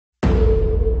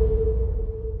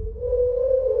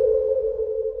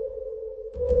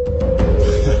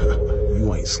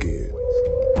ain't scared.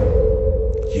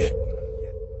 Yet.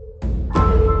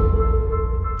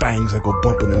 Things that go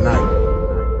bump in the night.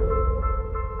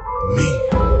 Me.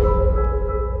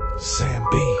 Sam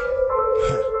B.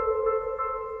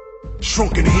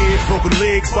 Shrunken head, broken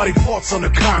legs, body parts on the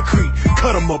concrete.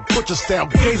 Cut 'em up, butcher style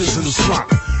gators in the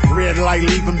swamp. Red light,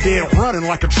 leave 'em dead, running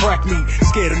like a track meet.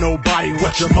 Scared of nobody,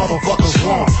 what your motherfuckers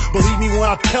want. Believe me when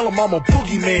I tell 'em I'm a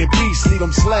boogeyman beast. Leave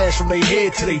 'em slashed from their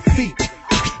head to their feet.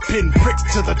 Pin bricks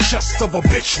to the chest of a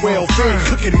bitch well fed.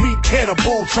 Cooking meat,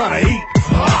 cannibal trying to eat.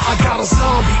 I got a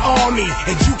zombie army,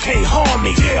 and you can't harm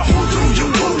me. Yeah, voodoo, you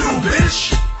voodoo,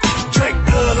 bitch. Drink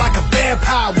blood like a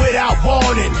vampire without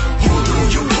warning. Voodoo,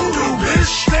 you voodoo,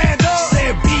 bitch. Stand up.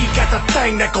 Sam B got the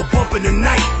thing that go bump in the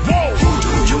night. Whoa,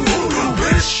 voodoo, you voodoo,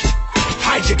 bitch.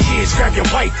 Hide your kids, grab your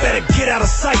wife, better get out of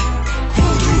sight.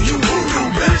 Voodoo, you voodoo,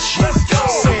 bitch. Let's go.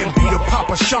 Sam B to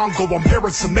Papa Shango, I'm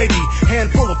bearing some maybe.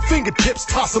 Handful of fingertips,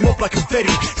 toss 'em up like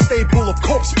confetti. Stay full of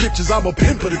corpse bitches, I'm a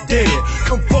pimp of the dead.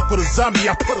 Come fuck with a zombie,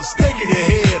 I put a stake in your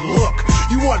head. Look,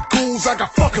 you want ghouls, I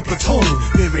got fucking platoon.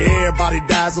 Maybe everybody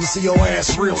dies, I'm see your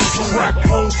ass real soon. Crack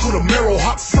bones to the marrow,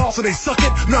 hot sauce and they suck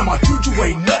it. Now my juju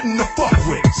ain't nothing to fuck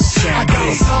with. I got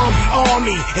a zombie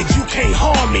army, and you can't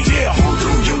harm me. Yeah,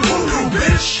 voodoo, you voodoo,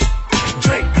 bitch.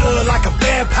 Drink blood like a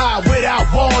vampire without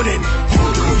warning.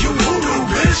 Voodoo, you voodoo,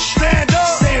 bitch. Stand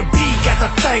up. Sam B got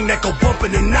the thing that go bump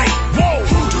in the night. Whoa,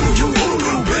 voodoo, you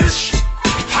voodoo, bitch.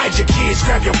 Hide your kids,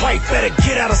 grab your wife, better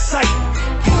get out of sight.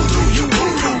 Voodoo, you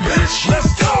voodoo, bitch.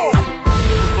 Let's go.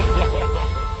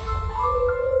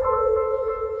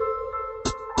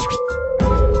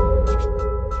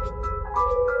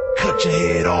 Cut your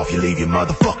head off, you leave your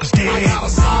motherfuckers dead. I got a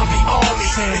zombie army,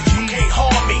 and you can't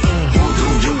harm me.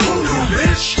 Voodoo, you voodoo,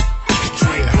 bitch.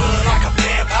 Drink blood like a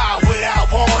vampire without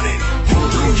warning.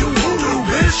 Voodoo, you voodoo,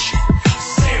 bitch.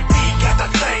 Sam B got the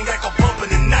thing that go bump in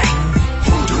the night.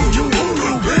 Voodoo, you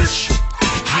voodoo, bitch.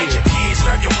 Hide your kids,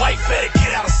 grab your wife, better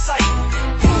get out of sight.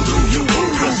 Voodoo, you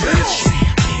voodoo, bitch.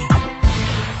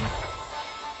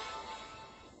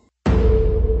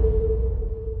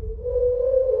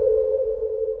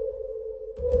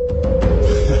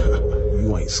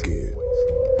 You ain't scared.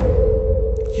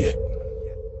 Yet.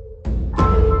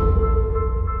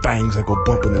 Things that go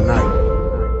bump in the night.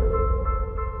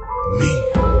 Me.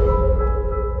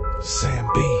 Sam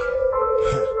B.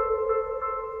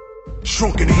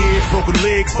 Shrunken head, broken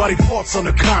legs, body parts on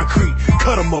the concrete.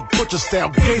 Cut 'em up, butcher style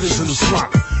gators in the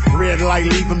swamp. Red light,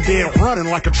 leave 'em dead, running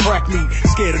like a track meet.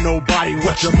 Scared of nobody,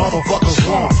 what your motherfuckers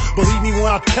want. Believe me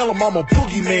when I tell 'em I'm a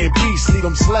boogeyman beast. Leave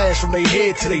 'em slashed from their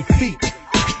head to their feet.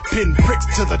 Pin bricks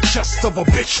to the chest of a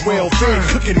bitch well fed.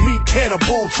 Cooking meat,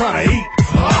 cannibal trying to eat.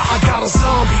 I got a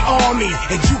zombie army,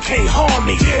 and you can't harm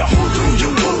me. Yeah, voodoo, you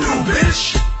voodoo,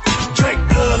 bitch. Drink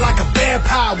blood like a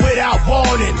vampire without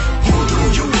warning. Voodoo,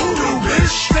 you voodoo,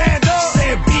 bitch. Stand up.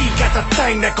 Sam B got the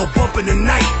thing that go bump in the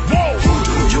night. Whoa,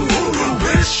 voodoo, you voodoo,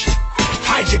 bitch.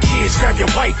 Hide your kids, grab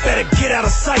your wife, better get out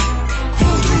of sight.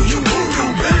 Voodoo, you voodoo,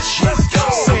 bitch. Let's go.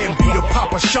 Sam B to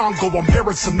Papa Shango, I'm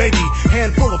bearing some maybe.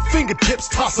 Handful of fingertips,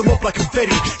 toss 'em up like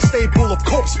confetti. Stay full of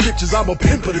corpse bitches, I'm a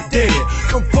pimp of the dead.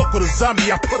 Come fuck with a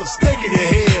zombie, I put a stake in your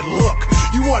head. Look,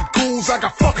 you want ghouls, I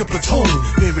got fucking platoon.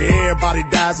 Maybe everybody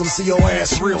dies, I'm see your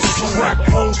ass real soon. Crack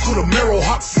bones to the marrow,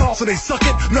 hot sauce and they suck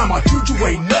it. Now my juju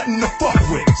ain't nothing to fuck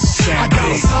with. I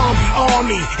got a zombie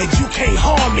army, and you can't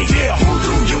harm me. Yeah,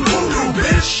 voodoo, you voodoo,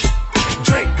 bitch.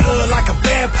 Drink blood like a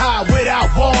vampire without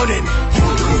warning.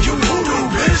 Voodoo, you voodoo,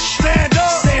 bitch. Stand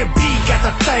up. Sam B got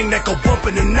the thing that go bump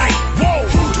in the night. Whoa,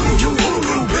 voodoo, you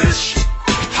voodoo, bitch.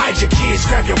 Hide your kids,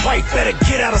 grab your wife, better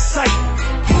get out of sight.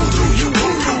 Voodoo, you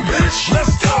voodoo, bitch.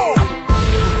 Let's go.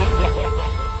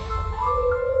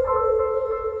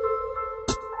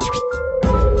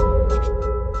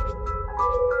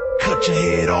 Cut your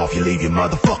head off, you leave your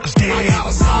motherfuckers dead. I got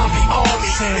a zombie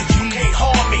army, and you can't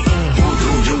harm me.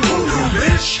 Voodoo, you voodoo,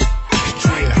 bitch.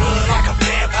 Drink blood like a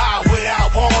vampire without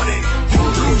warning.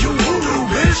 Voodoo, you voodoo,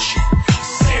 bitch.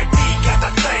 Sam B got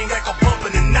the thing that go bump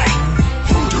in the night.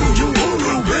 Voodoo, you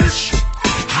voodoo, bitch.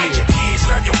 Hide your kids,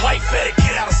 grab your wife, better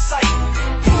get out of sight.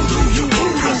 Voodoo, you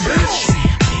voodoo, bitch.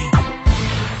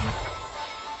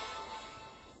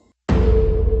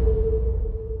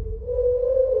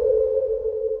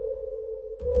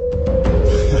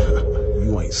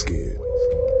 You ain't scared.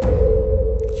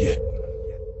 Yet.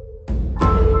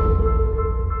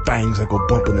 Things that go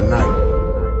bump in the night.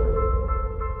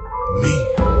 Me.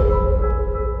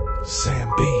 Sam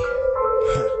B.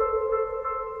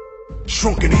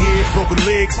 Shrunken head, broken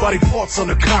legs, body parts on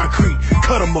the concrete.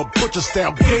 Cut 'em up, butcher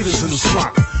style gators in the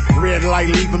swamp. Red light,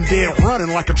 leave them dead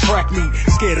running like a track meet.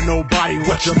 Scared of nobody,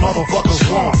 what your motherfuckers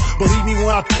want. Believe me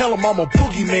when I tell them I'm a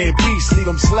boogeyman beast. Leave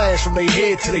them slashed from their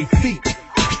head to their feet.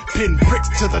 Pin bricks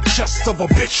to the chest of a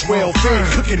bitch well fed.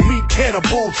 Cooking meat,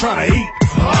 cannibal trying to eat.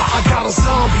 I got a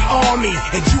zombie army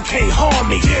and you can't harm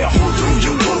me. Yeah, voodoo,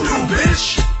 you voodoo,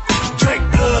 bitch. Drink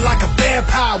blood like a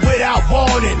vampire without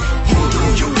warning.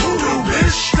 Voodoo, you voodoo,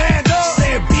 bitch. Stand up.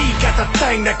 Sam B got the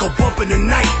thing that go bump in the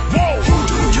night. Whoa,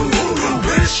 voodoo, you voodoo,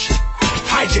 bitch.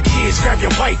 Hide your kids, grab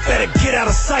your wife, better get out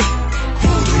of sight.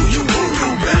 Voodoo, you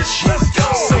voodoo, bitch. Let's go.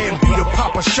 Sam B the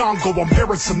Papa Shango, I'm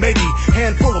bearing some Eddie.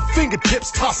 Handful of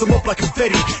fingertips, toss them up like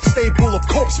confetti. Stable of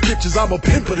corpse bitches, I'm a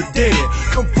pimp of the dead.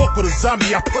 Come fuck with a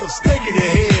zombie, I put a stake in your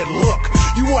head. Look,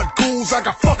 you want ghouls, I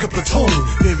got fucking platoon.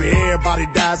 Maybe everybody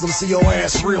dies, I'ma see your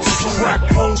ass real soon. Crack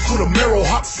bones to the marrow,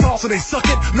 hot sauce and they suck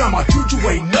it. Now my juju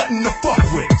ain't nothing to fuck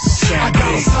with. I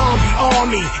got a zombie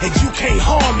army and you can't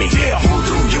harm me. Yeah,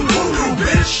 voodoo, you voodoo,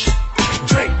 bitch.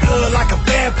 Drink blood like a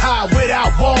vampire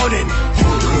without warning.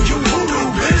 Voodoo, you voodoo,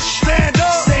 bitch. Stand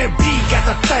up. Sam B got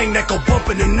the thing that go bump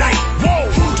in the night. Whoa,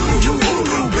 voodoo, you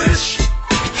voodoo, bitch.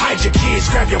 Hide your kids,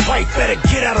 grab your wife, better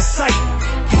get out of sight.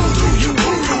 Voodoo, you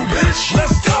voodoo, bitch.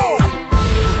 Let's go.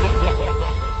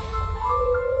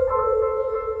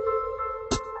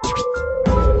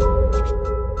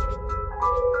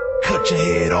 Cut your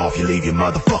head off, you leave your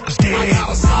motherfuckers dead. I got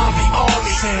a zombie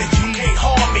army, and you can't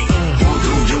harm me.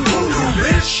 Voodoo, you voodoo,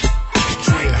 bitch.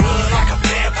 Drink blood like a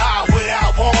vampire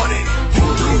without warning.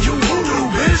 Voodoo, you voodoo,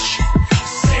 bitch.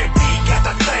 Sam B got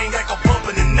the thing that go bump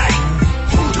in the night.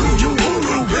 Voodoo, you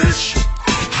voodoo, bitch.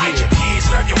 Hide your kids,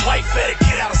 grab your wife, better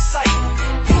get out of sight.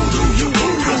 Voodoo, you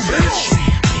voodoo, bitch.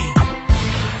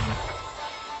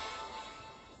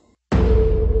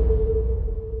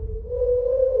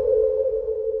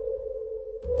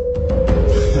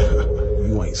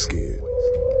 You ain't scared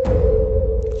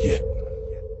yet.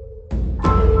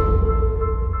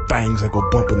 Bangs that go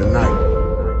bump in the night.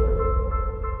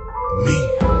 Me,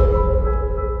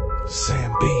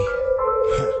 Sam B.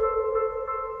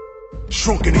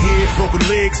 Shrunken head, broken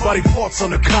legs, body parts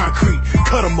on the concrete.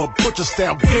 Cut 'em up, butcher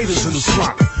style gators in the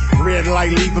swamp. Red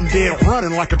light, leave them dead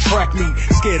running like a track meet.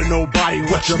 Scared of nobody,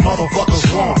 what your motherfuckers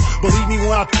want. Believe me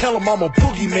when I tell them I'm a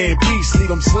boogeyman beast. Leave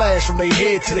them slashed from their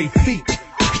head to their feet.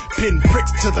 Pin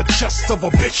bricks to the chest of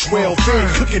a bitch well fed.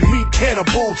 Cooking meat,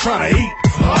 cannibal trying to eat.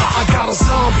 I got a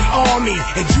zombie army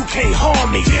and you can't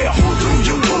harm me. Yeah, voodoo,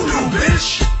 you voodoo,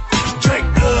 bitch. Drink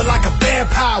blood like a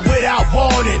vampire without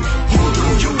warning.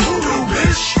 Voodoo, you voodoo,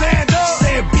 bitch. Stand up.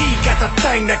 Sam B got the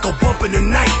thing that go bump in the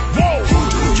night. Whoa,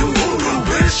 voodoo, you voodoo,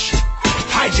 bitch.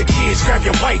 Hide your kids, grab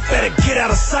your wife, better get out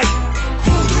of sight.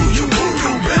 Voodoo, you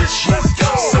voodoo, bitch. Let's go.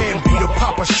 Sam B the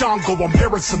Papa Shango, I'm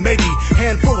bearing some Eddie.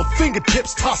 Handful of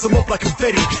fingertips, toss them up like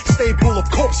confetti. Stable of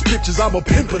corpse bitches, I'm a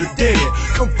pimp of the dead.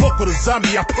 Come fuck with a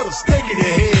zombie, I put a stake in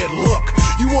your head. Look,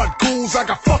 you want ghouls, I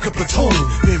got fucking platoon.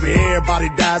 Maybe everybody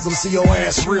dies, I'ma see your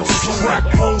ass real soon. Crack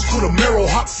bones to the marrow,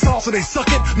 hot sauce and they suck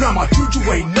it. Now my juju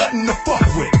ain't nothing to fuck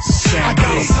with. I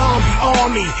got a zombie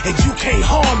army and you can't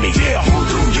harm me. Yeah,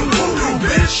 voodoo, you voodoo,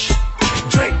 bitch.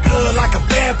 Drink blood like a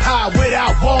vampire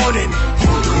without warning.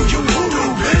 Voodoo, you voodoo,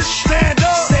 bitch. Stand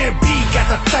up. Sam B got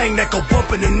the thing that go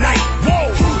bump in the night.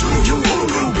 Whoa, voodoo, you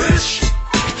voodoo, bitch.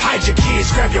 Hide your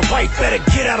kids, grab your wife, better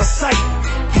get out of sight.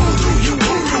 Voodoo, you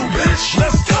voodoo, bitch.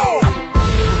 Let's go.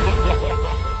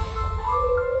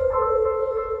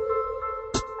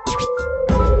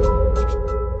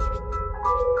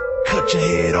 Cut your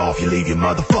head off, you leave your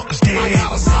motherfuckers dead. I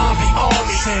got a zombie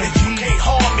army, and you can't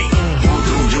harm me.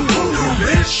 Voodoo, you voodoo,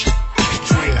 bitch.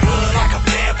 Drink blood like a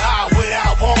vampire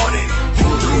without warning.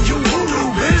 Voodoo, you voodoo,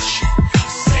 bitch.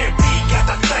 Sam B got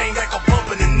the thing that go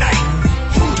bump in the night.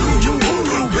 Voodoo, you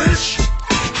voodoo, bitch.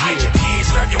 Hide your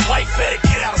kids, grab your wife, better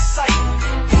get out of sight.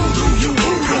 Voodoo, you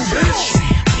voodoo, bitch.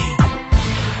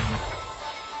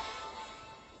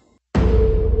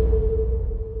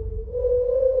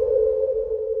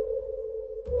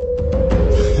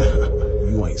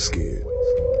 You ain't scared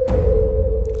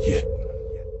yet.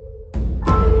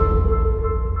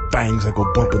 Bangs that go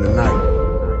bump in the night.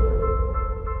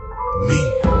 Me,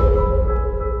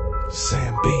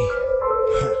 Sam B.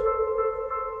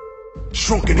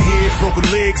 Shrunken head,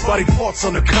 broken legs, body parts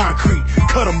on the concrete.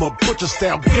 Cut 'em up, butcher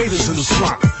style gators in the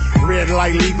swamp. Red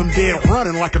light, leave them dead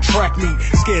running like a track meet.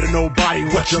 Scared of nobody,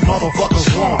 what your motherfuckers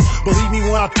want. Believe me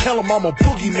when I tell them I'm a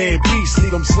boogeyman beast.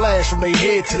 Leave them slashed from their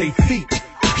head to their feet.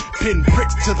 Pin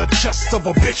bricks to the chest of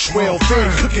a bitch well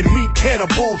fed. Cooking meat,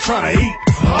 cannibal trying to eat.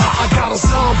 I got a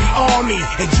zombie army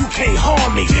and you can't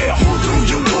harm me. Yeah, voodoo,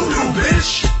 you voodoo,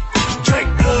 bitch. Drink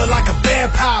blood like a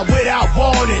vampire without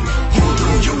warning.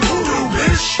 Voodoo, you voodoo,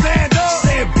 bitch. Stand up.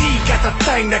 Sam B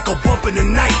thing that go bump in the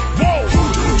night. Whoa,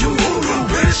 voodoo, you voodoo,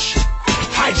 bitch.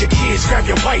 Hide your kids, grab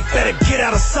your wife, better get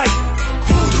out of sight.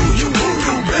 Voodoo, you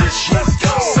voodoo, bitch. Let's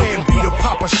go. Saying be the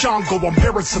Papa Shango, I'm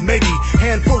bearing some maybe.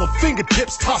 Handful of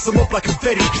fingertips, toss them up like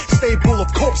confetti. Stable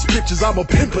of corpse bitches, I'm a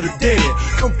pimp of the dead.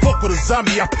 Come fuck with a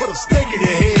zombie, I put a stake in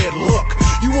your head. Look,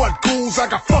 you want ghouls, I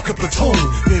got fucking platoon.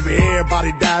 Maybe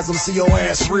everybody dies, I'm see your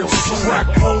ass real soon. Crack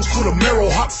bones to the marrow,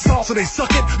 hot sauce and they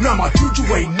suck it. Now my juju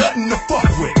ain't nothing to fuck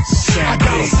with. I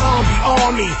got a zombie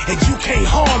army, and you can't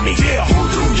harm me. Yeah,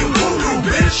 voodoo, you voodoo,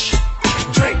 bitch.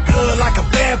 Drink blood like a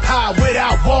vampire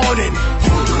without warning.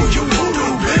 Voodoo, you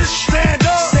voodoo, bitch. Stand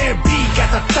up. Sam B got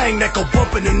the thing that go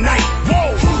bump in the night.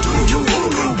 Whoa, voodoo, you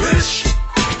voodoo, bitch.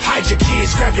 Hide your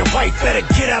kids, grab your wife, better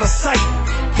get out of sight.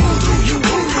 Voodoo, you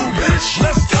voodoo, bitch.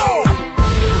 Let's go.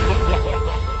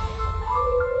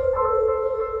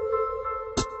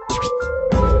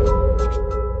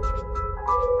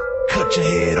 Cut your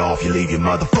head off, you leave your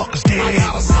motherfuckers dead. I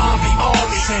got a zombie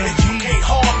army, and you can't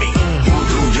harm me.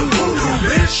 Voodoo, you voodoo,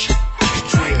 bitch.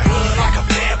 Drink blood like a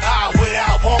vampire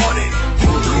without warning.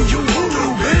 Voodoo, you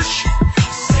voodoo, bitch.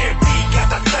 Sam B got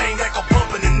the thing that go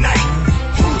bump in the night.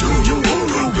 Voodoo, you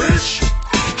voodoo, bitch.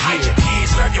 Hide your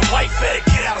kids, grab your wife, better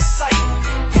get out of sight.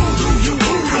 Voodoo, you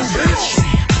voodoo, bitch.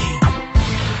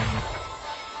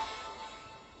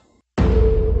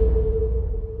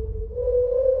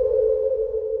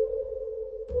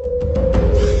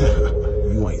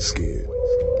 You ain't scared.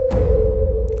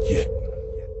 Yet.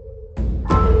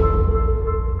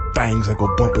 Things that go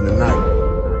bump in the night.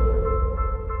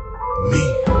 Me.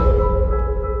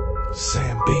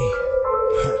 Sam B.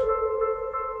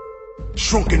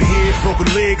 Shrunken head,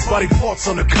 broken legs, body parts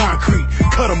on the concrete.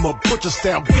 Cut 'em up, butcher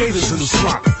style gators in the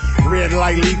slump. Red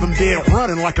light, leave 'em dead,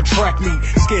 running like a track meet.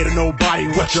 Scared of nobody,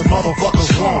 what your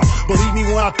motherfuckers want. Believe me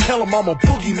when I tell 'em I'm a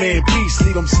boogeyman beast.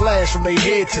 Leave 'em slashed from their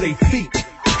head to their feet.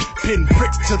 Pin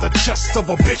bricks to the chest of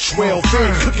a bitch well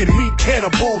fed. Cooking meat,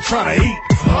 cannibal trying to eat.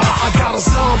 I got a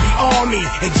zombie army,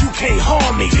 and you can't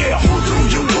harm me. Yeah, voodoo,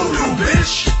 you voodoo,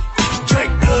 bitch.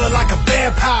 Drink blood like a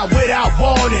vampire without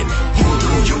warning.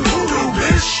 Voodoo, you voodoo,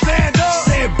 bitch. Stand up.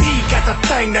 Sam B got the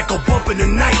thing that go bump in the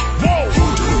night. Whoa,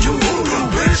 voodoo, you voodoo,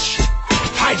 bitch.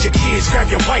 Hide your kids, grab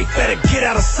your wife, better get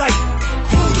out of sight.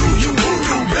 Voodoo, you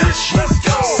voodoo, bitch. Let's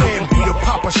go. Sam B the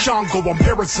Papa Shango, I'm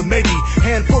bearing some maybe.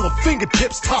 Handful of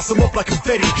fingertips, toss them up like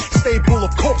confetti. Stable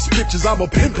of corpse bitches, I'm a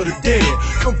pimp of the dead.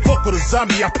 Come fuck with a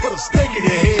zombie, I put a stake in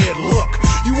your head. Look,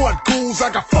 you want ghouls, I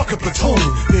got fucking platoon.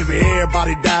 Maybe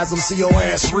everybody dies, I'm see your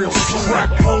ass real soon. Crack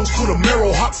bones to the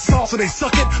marrow, hot sauce and they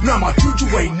suck it. Now my juju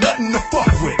ain't nothing to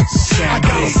fuck with. I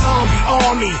got a zombie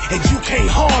army, and you can't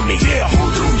harm me. Yeah,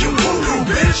 voodoo, you voodoo,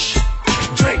 bitch.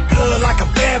 Drink blood like a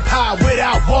vampire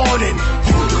without warning.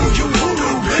 Voodoo, you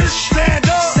voodoo, bitch. Stand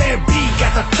up. Sam B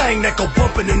got the thing that go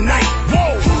bump in the night.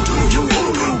 Whoa, voodoo, you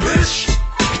voodoo, bitch.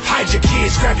 Hide your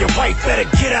kids, grab your wife, better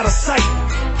get out of sight.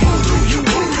 Voodoo, you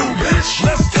voodoo, bitch.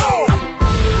 Let's go.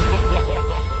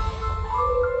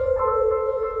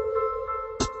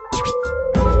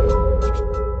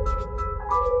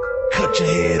 Cut your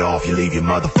head off, you leave your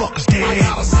motherfuckers dead. I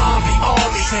got a zombie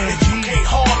army, and you can't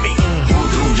harm me.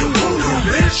 Voodoo, you voodoo,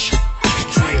 bitch.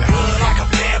 Drink blood like a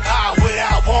vampire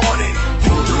without warning.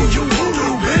 Voodoo, you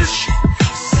voodoo, bitch.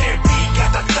 Sam B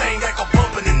got the thing that go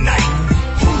bump in the night.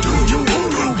 Voodoo, you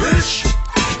voodoo, bitch.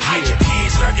 Hide your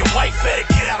kids, grab your wife, better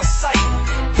get out of sight.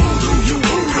 Voodoo, you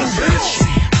voodoo, bitch.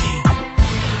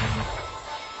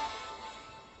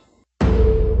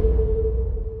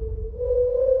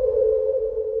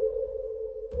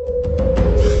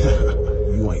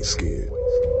 You ain't scared.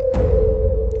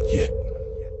 Yet.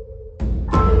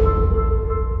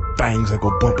 Things that go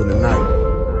bump in the night.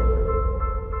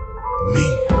 Me.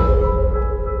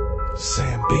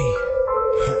 Sam B.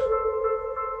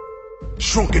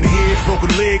 Shrunken head,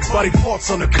 broken legs, body parts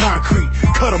on the concrete.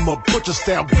 Cut 'em up, butcher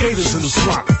style gators in the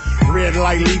slump. Red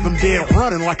light, leave 'em dead,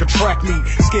 running like a track meet.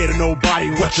 Scared of nobody,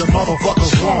 what your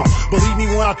motherfuckers want. Believe me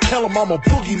when I tell 'em I'm a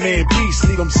boogeyman beast.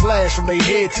 Leave 'em slashed from their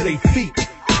head to their feet.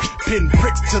 Pin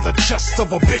bricks to the chest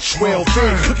of a bitch well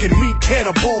fed. Cooking meat,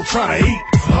 cannibal trying to eat.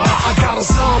 I got a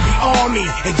zombie army,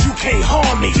 and you can't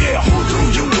harm me. Yeah,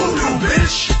 voodoo, you voodoo,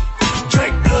 bitch.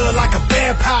 Drink blood like a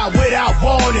vampire without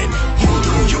warning.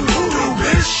 Voodoo, you voodoo,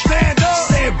 bitch. Stand up.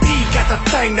 Sam B got the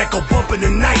thing that go bump in the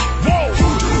night. Whoa,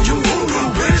 voodoo, you voodoo,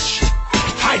 bitch.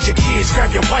 Hide your kids,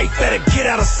 grab your wife, better get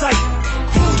out of sight.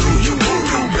 Voodoo, you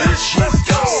voodoo, bitch. Let's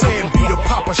go. Sam B the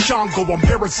Papa Papa Shango, I'm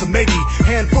bearing some 80.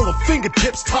 Handful of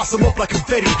fingertips, toss them up like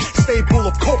confetti. Stable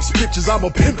of corpse bitches, I'm a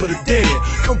pimp of the dead.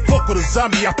 Come fuck with a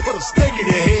zombie, I put a stake in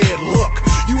your head. Look,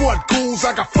 you want ghouls,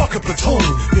 I got fucking platoon.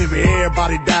 Maybe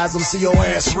everybody dies, I'm see your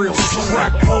ass real soon.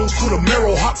 Rack bones to the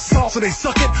marrow, hot sauce and they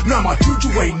suck it. Now my juju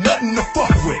ain't nothing to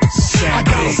fuck with. I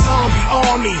got a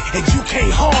zombie army, and you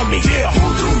can't harm me. Yeah,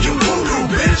 voodoo, you voodoo,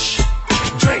 bitch.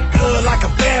 Drink blood like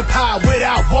a vampire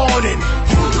without warning.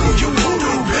 Voodoo, you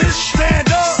voodoo, bitch. Stand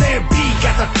up. Sam B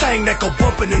got the thing that go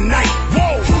bump in the night.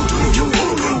 Whoa, voodoo, you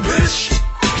voodoo, bitch.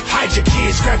 Hide your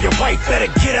kids, grab your wife,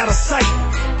 better get out of sight.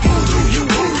 Voodoo, you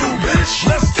voodoo, bitch.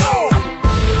 Let's go.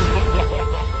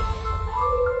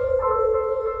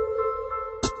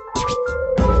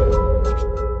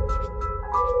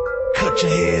 Cut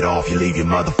your head off, you leave your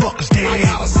motherfuckers dead. I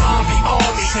got a zombie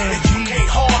army, and you can't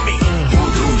harm me.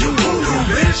 Voodoo, you voodoo,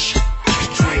 bitch.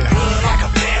 Drink blood like a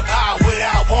vampire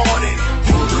without warning.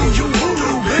 Voodoo, you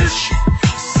voodoo, bitch.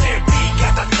 Sam B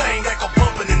got the thing that go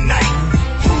bump in the night.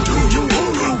 Voodoo, you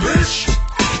voodoo, bitch.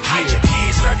 Hide your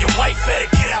kids, grab your wife, better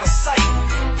get out of sight.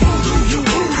 Voodoo, you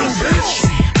voodoo, bitch.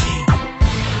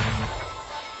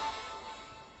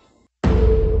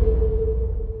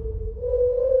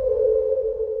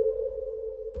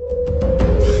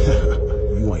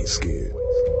 You ain't scared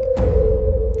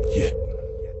yet.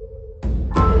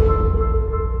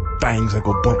 Bangs that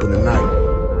go bump in the night.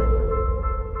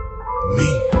 Me,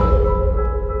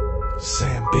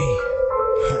 Sam B.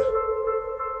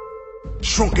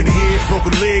 Shrunken head,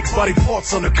 broken legs, body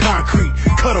parts on the concrete.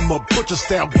 Cut 'em up, butcher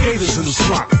style gators in the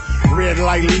swamp. Red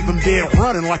light, leave 'em dead,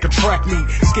 running like a track meet.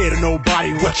 Scared of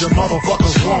nobody, what your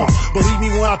motherfuckers want. Believe me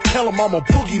when I tell 'em I'm a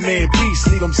boogeyman beast.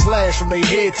 Leave 'em slashed from their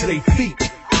head to their feet.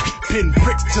 Pin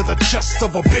bricks to the chest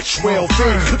of a bitch well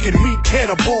fed. Cooking meat,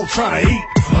 cannibal trying to eat.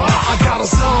 I got a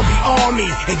zombie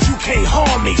army, and you can't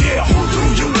harm me. Yeah,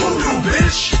 voodoo, you voodoo,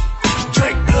 bitch.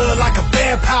 Drink blood like a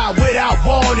vampire without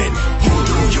warning.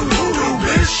 Voodoo, you voodoo,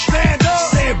 bitch. Stand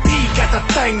up. Sam B got the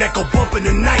thing that go bump in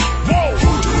the night. Whoa,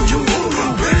 voodoo, you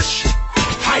voodoo, bitch.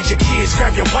 Hide your kids,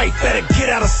 grab your wife, better get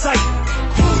out of sight.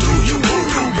 Voodoo, you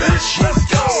voodoo, bitch. Let's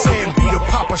go. Sam B to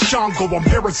Papa Shango, I'm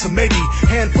bearing some 80.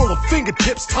 Handful of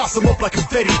fingertips, toss them up like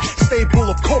confetti. Stable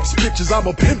of corpse bitches, I'm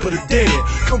a pimp of the dead.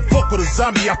 Come fuck with a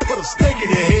zombie, I put a stake in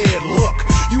your head. Look,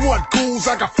 you want ghouls,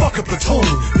 I got fucking platoon.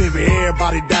 Maybe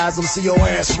everybody dies, I'm see your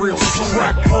ass real soon.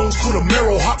 Rack bones to the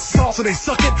marrow, hot sauce and they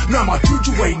suck it. Now my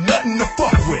juju ain't nothing to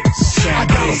fuck with. I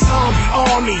got a zombie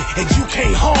army, and you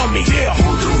can't harm me. Yeah,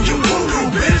 voodoo, you voodoo,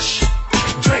 bitch.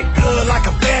 Drink blood like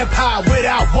a vampire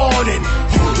without warning.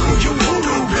 Voodoo, you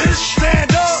voodoo, bitch.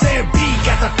 Stand up. Sam B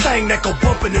got the thing that go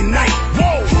bump in the night.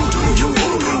 Whoa, voodoo, you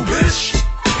voodoo, bitch.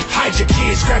 Hide your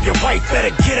kids, grab your wife,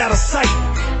 better get out of sight.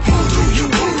 Voodoo, you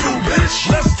voodoo, bitch.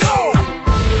 Let's go.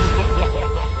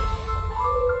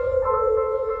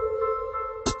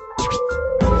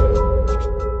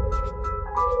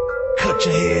 Cut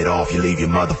your head off, you leave your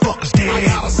motherfuckers dead. I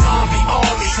got a zombie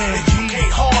army, and you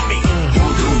can't harm me.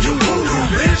 Voodoo, you voodoo,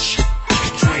 bitch.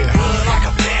 Drink blood like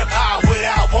a vampire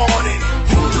without warning.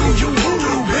 Voodoo, you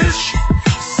voodoo, bitch.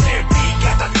 Sam B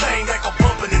got the thing that go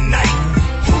bump in the night.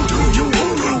 Voodoo, you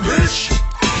voodoo, bitch.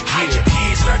 Hide your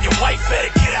kids, grab your wife,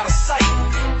 better get out of sight.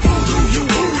 Voodoo, you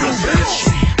voodoo, bitch.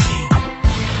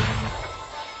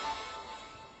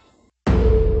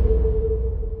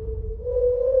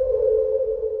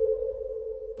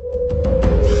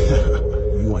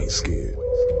 You ain't scared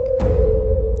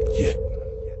yet.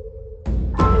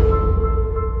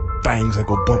 Bangs that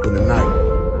go bump in the night.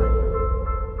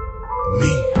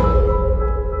 Me,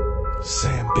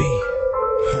 Sam B.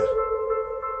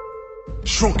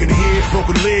 Shrunken head,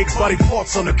 broken legs, body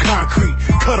parts on the concrete.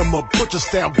 Cut 'em up, butcher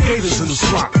style gators in the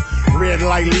swamp. Red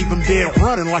light, leave 'em dead,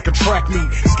 running like a track meet.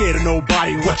 Scared of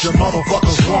nobody, what your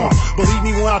motherfuckers want. Believe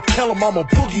me when I tell 'em I'm a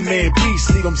boogeyman beast.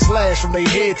 Leave 'em slashed from their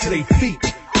head to their feet.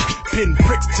 Pin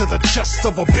bricks to the chest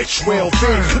of a bitch well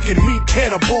fed. Cooking meat,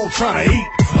 cannibal trying to eat.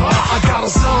 I got a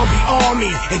zombie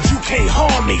army, and you can't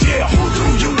harm me. Yeah,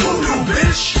 voodoo, you voodoo,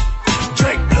 bitch.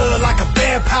 Drink blood like a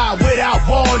vampire without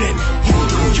warning.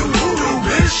 Voodoo, you voodoo,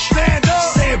 bitch. Stand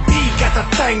up. Sam B got the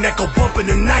thing that go bump in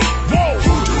the night. Whoa,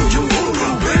 voodoo, you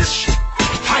voodoo, bitch.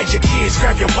 Hide your kids,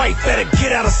 grab your wife, better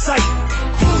get out of sight.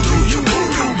 Voodoo, you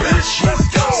voodoo, bitch. Let's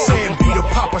go. Sam B to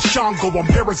Papa Shango, I'm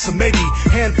bearing some 80.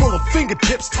 Handful of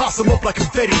fingertips, toss them up like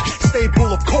confetti.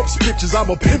 Stable of corpse bitches, I'm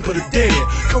a pimp of the dead.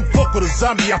 Come fuck with a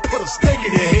zombie, I put a stake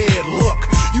in your head. Look,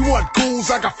 you want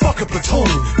ghouls, I got fucking platoon.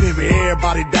 Maybe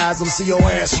everybody dies, I'm see your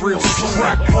ass real soon.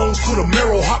 Rack bones to the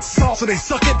marrow, hot sauce and they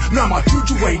suck it. Now my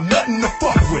juju ain't nothing to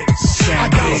fuck with. I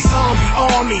got a zombie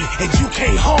army, and you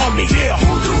can't harm me. Yeah,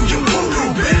 voodoo, you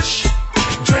voodoo, bitch.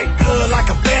 Drink blood like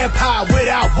a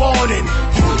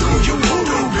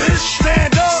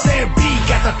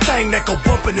thing that go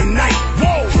bump in the night.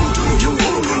 Whoa, voodoo, you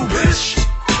voodoo, bitch.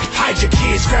 Hide your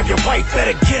kids, grab your wife,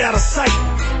 better get out of sight.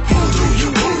 Voodoo, you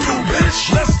voodoo, bitch.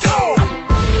 Let's go.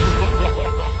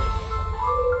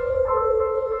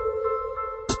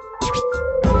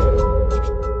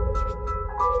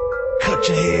 Cut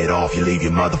your head off, you leave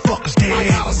your motherfuckers dead. I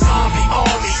got a zombie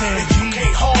army, saying you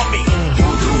can't harm me.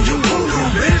 Voodoo, you voodoo,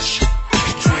 bitch.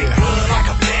 Drink blood like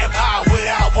a vampire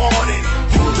without warning.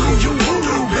 Voodoo, you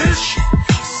voodoo, bitch.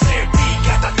 Sam B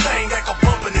got that thing that go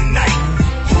bump in the night.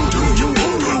 Voodoo, you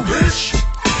voodoo, bitch.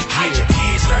 Hide your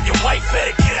kids, grab your wife,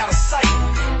 better get out of sight.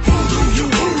 Voodoo, you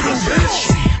voodoo, bitch.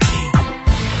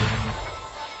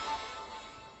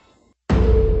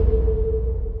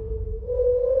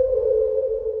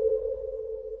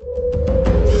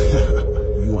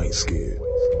 You ain't scared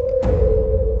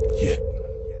yet.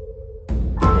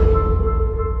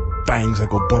 Things that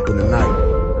go bump in the night.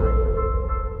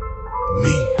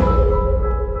 Me,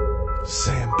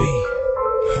 Sam B.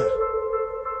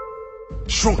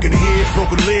 Shrunken head,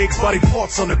 broken legs, body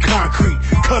parts on the concrete.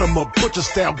 Cut 'em up, butcher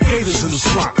style, gators in the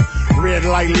swamp. Red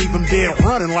light, leave 'em dead,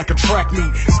 running like a track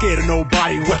meet. Scared of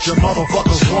nobody, what your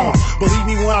motherfuckers want. Believe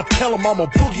me when I tell 'em I'm a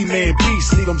boogeyman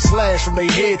beast. Leave 'em slashed from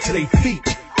their head to their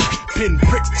feet. Pin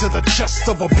bricks to the chest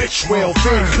of a bitch, well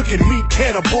fed, cooking meat,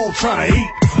 cannibal trying to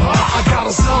eat. I got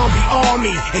a zombie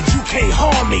army, and you can't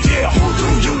harm me. Yeah,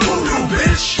 voodoo, you voodoo,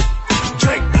 bitch.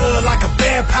 Drink blood like a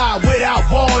vampire without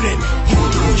warning.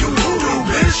 Voodoo, you voodoo,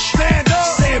 bitch. Stand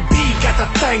up. Sam B got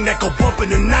the thing that go bump in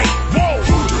the night. Whoa,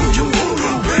 voodoo, you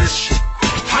voodoo, bitch.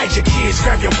 Hide your kids,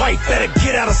 grab your wife, better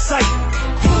get out of sight.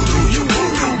 Voodoo, you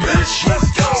voodoo, bitch. Let's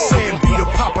go. Sam B to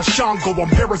Papa Shango, I'm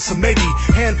bearing some Eddie.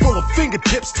 Handful of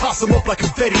fingertips, toss them up like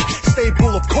confetti.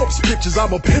 Stable of corpse bitches,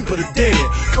 I'm a pimp of the dead.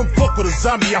 Come fuck with a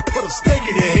zombie, I put a stake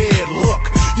in your head. Look,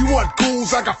 you want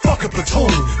ghouls, I got fucking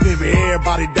platoon. Maybe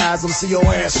everybody dies, I'm see your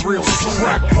ass real soon.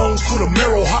 Crack bones to the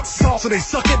marrow, hot sauce and they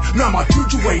suck it. Now my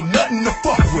juju ain't nothing to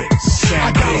fuck with. Sam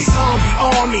I got a zombie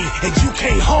army, and you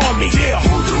can't harm me. Yeah,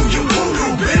 voodoo, you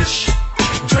voodoo, bitch.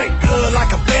 Drink blood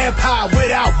like a vampire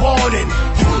without warning.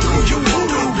 Voodoo, you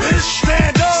voodoo, bitch.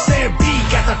 Stand up. Sam B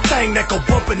got the thing that go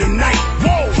bump in the night.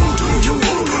 Whoa, voodoo, you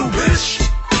voodoo, bitch.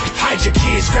 Hide your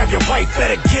kids, grab your wife,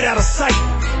 better get out of sight.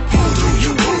 Voodoo,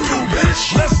 you voodoo, bitch.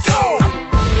 Let's go.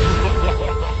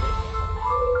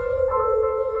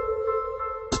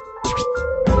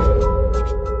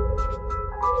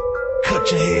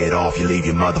 Cut your head off, you leave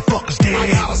your motherfuckers dead.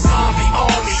 I got a zombie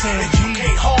army, saying you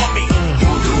can't harm me.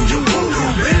 Voodoo, you voodoo,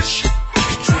 bitch.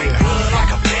 Drink blood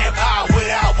like a vampire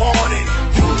without warning.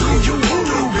 Voodoo, you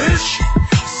voodoo, bitch.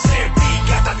 Sam B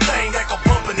got that thing that go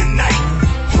bump in the night.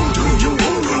 Voodoo, you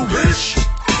voodoo, bitch.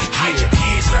 Hide your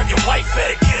kids, grab your wife,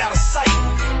 better get out of sight.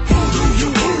 Voodoo, you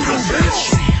voodoo, bitch.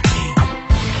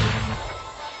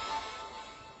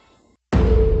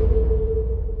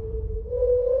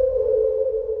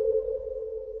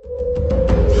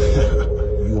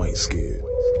 You ain't scared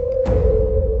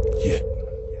yet.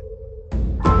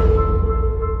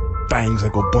 Things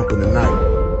that go bump in the night.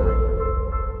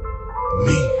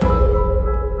 Me,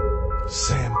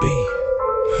 Sam B.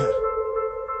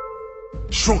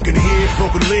 Shrunken head,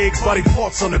 broken legs, body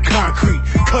parts on the concrete.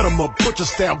 Cut 'em up, butcher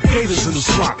style, gators in the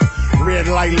swamp. Red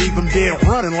light, leave 'em dead,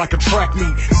 running like a track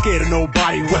meet. Scared of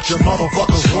nobody, what your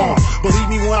motherfuckers want. Believe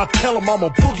me when I tell 'em I'm a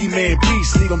boogeyman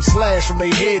beast. Leave 'em slashed from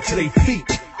their head to their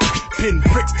feet. Pin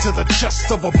bricks to the chest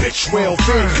of a bitch, well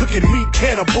fed, cooking meat,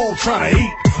 cannibal trying to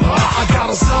eat. I got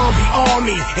a zombie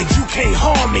army, and you can't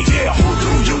harm me. Yeah,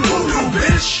 voodoo, you voodoo,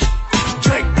 bitch.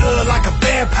 Drink blood like a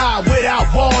vampire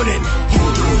without warning.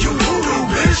 Voodoo, you voodoo,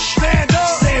 bitch. Stand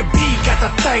up. Sam B got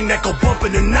the thing that go bump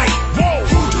in the night. Whoa,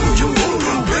 voodoo, you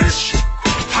voodoo, bitch.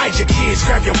 Hide your kids,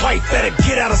 grab your wife, better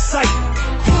get out of sight.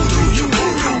 Voodoo, you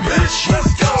voodoo, bitch.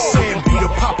 Let's go. Sam B to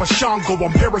Papa Shango,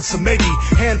 I'm bearing some Eddie.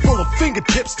 Handful of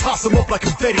fingertips, toss them up like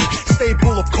confetti.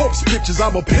 Stable of corpse bitches,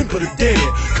 I'm a pimp of the dead.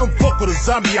 Come fuck with a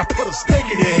zombie, I put a stake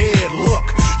in your head. Look,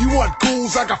 you want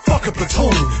ghouls, I got fucking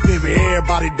platoon. Maybe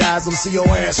everybody dies, I'm see your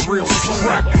ass real soon.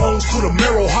 Crack bones to the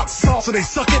marrow, hot sauce and they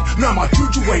suck it. Now my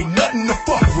juju ain't nothing to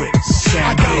fuck with.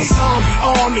 I got a zombie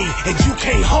army, and you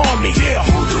can't harm me. Yeah,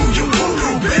 voodoo, you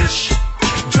voodoo, bitch.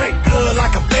 Drink blood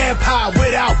like a vampire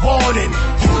without warning.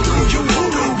 Voodoo, you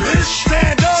voodoo, bitch.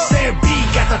 Stand up. Sam B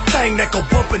got the thing that go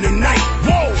bump in the night.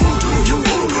 Whoa, voodoo, you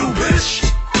voodoo, bitch.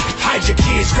 Hide your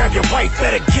kids, grab your wife,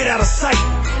 better get out of sight.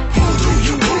 Voodoo,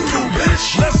 you voodoo,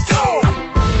 bitch. Let's go.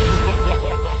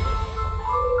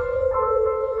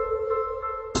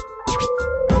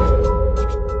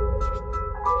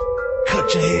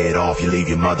 Cut your head off, you leave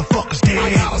your motherfuckers dead.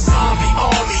 I got a zombie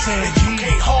army, saying you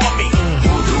can't harm me.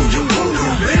 Voodoo, you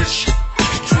voodoo, bitch.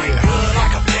 Drink blood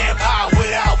like a vampire.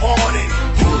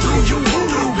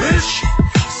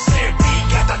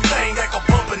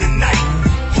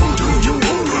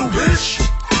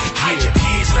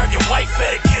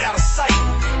 better get out of sight.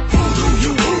 Voodoo,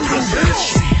 you voodoo,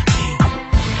 bitch.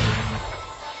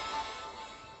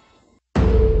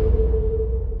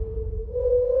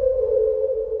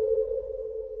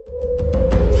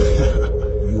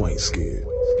 You ain't scared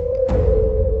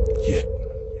yet.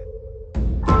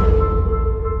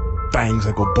 Bangs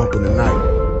that go bump in the night.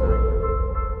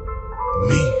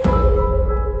 Me,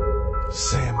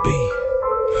 Sam B.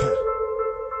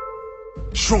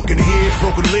 Shrunken head,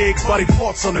 broken legs, body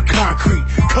parts on the concrete.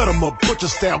 Cut 'em up, butcher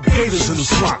style gators in the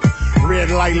swamp.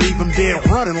 Red light, leave 'em dead,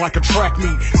 running like a track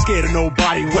meet. Scared of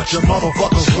nobody, what your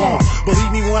motherfuckers want.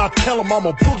 Believe me when I tell 'em I'm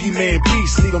a boogeyman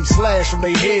beast. Leave 'em slashed from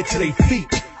their head to their feet.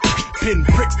 Pin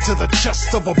bricks to the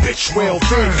chest of a bitch well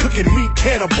fed, cooking meat,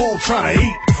 cannibal trying to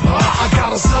eat. I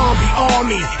got a zombie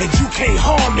army, and you can't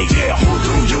harm me. Yeah,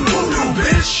 voodoo, you voodoo,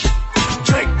 bitch.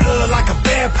 Drink blood like a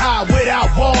vampire without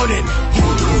warning.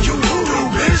 Voodoo, you voodoo,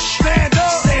 bitch. Stand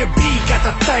up. Sam B got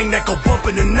the thing that go bump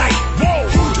in the night. Whoa,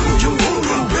 voodoo, you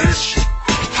voodoo, bitch.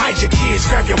 Hide your kids,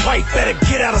 grab your wife, better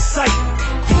get out of sight.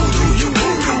 Voodoo, you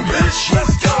voodoo, bitch.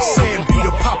 Let's go. Sam B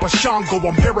the Papa Shango,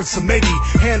 I'm bearing some Eddie.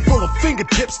 Handful of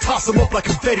fingertips, toss 'em up like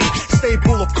confetti. Stay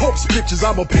full of corpse bitches,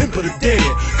 I'm a pimp of the dead.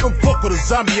 Come fuck with a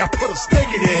zombie, I put a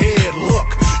stake in your head. Look,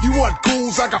 you want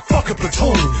ghouls, I got fucking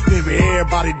platoon. Maybe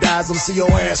everybody dies, I'm see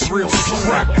your ass real soon.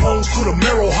 Crack bones to the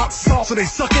marrow, hot sauce and they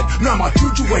suck it. Now my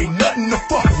juju ain't nothing to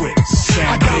fuck with.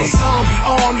 I got a zombie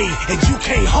army, and you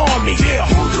can't harm me. Yeah,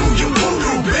 voodoo, you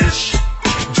voodoo, bitch.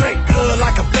 Drink blood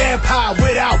like a vampire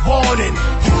without warning.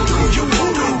 Voodoo, you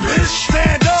voodoo, bitch.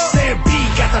 Stand up. Sam B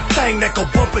got the thing that go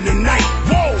bump in the night.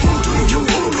 Whoa, voodoo, you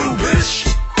voodoo, bitch.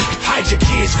 Hide your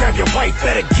kids, grab your wife,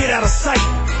 better get out of sight.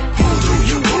 Voodoo,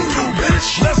 you voodoo,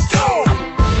 bitch. Let's go.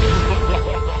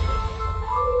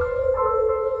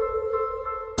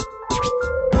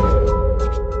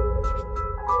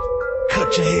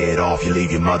 Cut your head off, you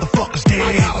leave your motherfuckers dead.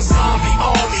 I got a zombie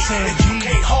army, and you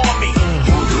can't harm me.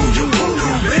 Voodoo, you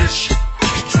voodoo, bitch.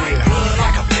 Drink blood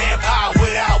like a vampire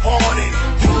without warning.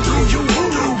 Voodoo, you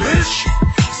voodoo, bitch.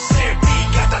 Sam B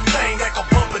got the thing that go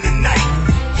bump in the night.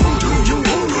 Voodoo, you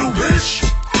voodoo, bitch.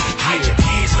 Hide your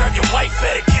kids, grab your wife,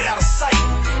 better get out of sight.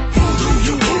 Voodoo,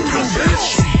 you voodoo, bitch.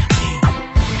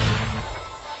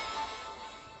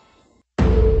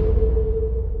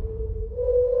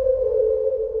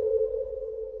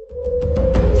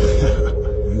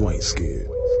 You ain't scared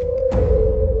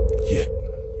yet.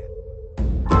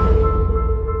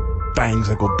 Bangs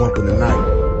that go bump in the night.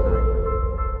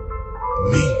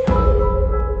 Me,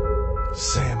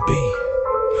 Sam B.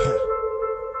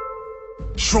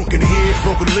 Shrunken head,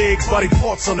 broken legs, body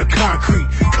parts on the concrete.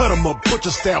 Cut 'em up,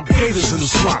 butcher style gators in the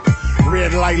swamp.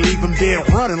 Red light, leave 'em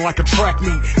dead, running like a track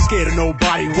meet. Scared of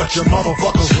nobody, what your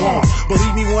motherfuckers want.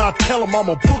 Believe me when I tell 'em I'm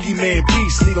a boogeyman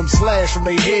beast. Leave 'em slashed from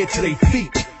their head to their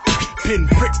feet. Pin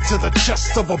bricks to the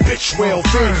chest of a bitch well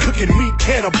fed, cooking meat,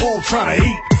 cannibal trying to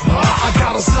eat. I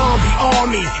got a zombie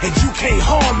army, and you can't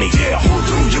harm me. Yeah,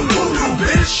 voodoo, you voodoo,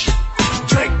 bitch.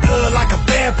 Drink blood like a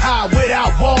vampire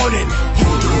without warning.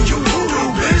 Voodoo, you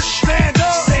voodoo, bitch. Stand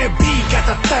up. Sam B got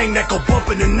the thing that go bump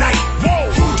in the night.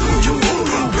 Whoa, voodoo, you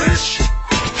voodoo, bitch.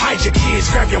 Hide your kids,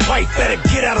 grab your wife, better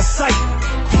get out of sight.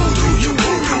 Voodoo, you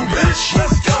voodoo, bitch.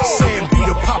 Let's go. Sam B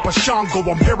the Papa Shango,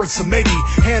 I'm bearing some Eddie.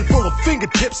 Handful of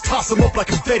fingertips, toss 'em up like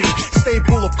confetti. Stay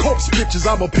full of corpse bitches,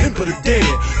 I'm a pimp of the dead.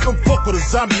 Come fuck with a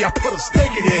zombie, I put a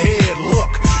stake in your head. Look,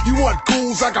 you want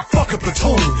ghouls, I got fucking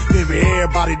platoon. Maybe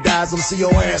everybody dies, I'm see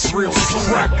your ass real soon.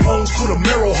 Crack bones to the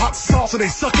marrow, hot sauce and they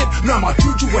suck it. Now my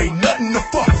juju ain't nothing to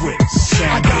fuck with.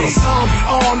 I got a zombie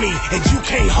army, and you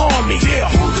can't harm me. Yeah,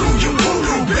 voodoo, you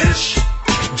voodoo, bitch.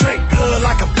 Drink blood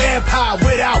like a vampire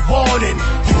without warning.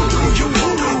 Voodoo, you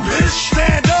voodoo, bitch.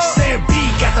 Stand up. Sam B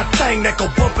got the thing that go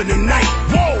bump in the night.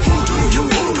 Whoa, voodoo, you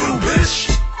voodoo, bitch.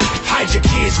 Hide your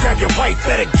kids, grab your wife,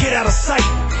 better get out of sight.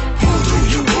 Voodoo,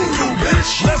 you voodoo,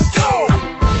 bitch. Let's go.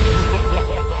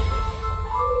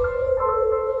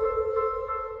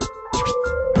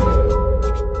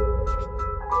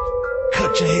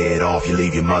 Cut your head off, you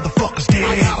leave your motherfuckers dead.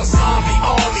 I got a zombie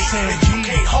army, and you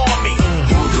can't harm me.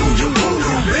 Voodoo, you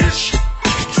voodoo, bitch.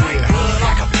 Drink blood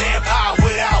like a vampire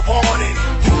without warning.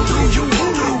 Voodoo, you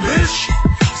voodoo, bitch.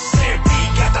 Sam B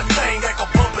got the thing that go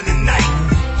bump in the night.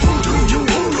 Voodoo, you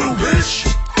voodoo, bitch.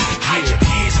 Hide your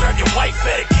kids, grab your wife,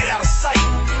 better get out of sight.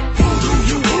 Voodoo,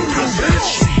 you voodoo,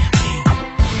 bitch.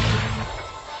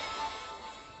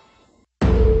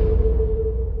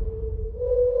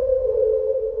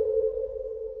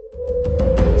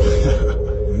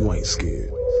 You ain't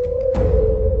scared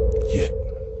yet.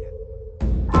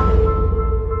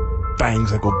 Bangs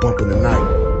that go bump in the night.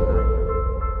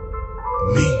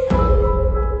 Me,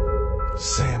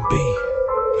 Sam B.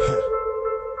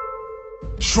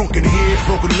 Shrunken head,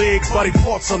 broken legs, body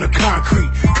parts on the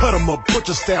concrete. Cut 'em up,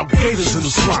 butcher style gators in the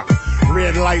swamp.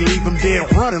 Red light, leave 'em dead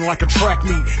running like a track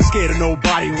meet. Scared of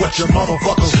nobody, what your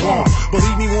motherfuckers want.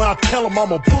 Believe me when I tell 'em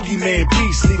I'm a boogeyman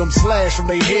beast. Leave 'em slashed from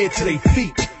their head to their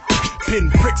feet. Pin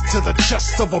bricks to the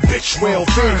chest of a bitch well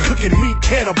fed. Cooking meat,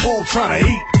 cannibal trying to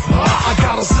eat. I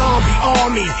got a zombie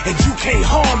army and you can't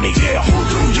harm me. Yeah,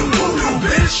 voodoo, you voodoo,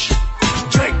 bitch.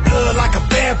 Drink blood like a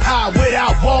vampire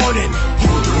without warning.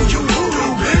 Voodoo, you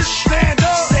voodoo, bitch. Stand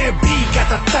up. Sam B got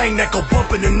the thing that go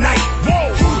bump in the night.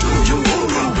 Whoa, voodoo, you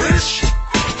voodoo, bitch.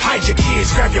 Hide your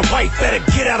kids, grab your wife, better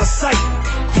get out of sight.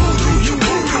 Voodoo, you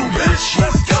voodoo, bitch.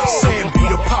 Let's go. Sam B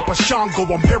to Papa Shango,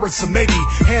 I'm bearing some maybe.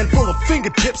 Handful of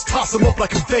fingertips, toss them up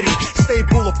like confetti.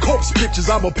 Stable of corpse bitches,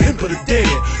 I'm a pimp of the dead.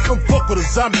 Come fuck with a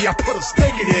zombie, I put a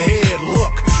stake in your head.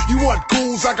 Look, you want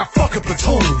ghouls, I got fucking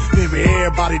platoon. Maybe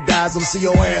everybody dies, I'm see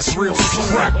your ass real soon.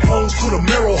 Crack bones to the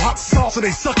marrow, hot sauce and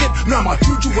they suck it. Now my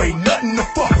juju ain't nothing to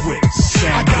fuck with.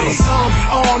 I got a zombie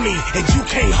army and you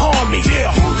can't harm me.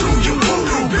 Yeah, voodoo, you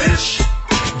voodoo, bitch.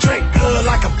 Drink blood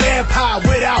like a vampire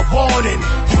without warning.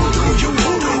 Voodoo, you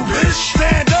voodoo, bitch.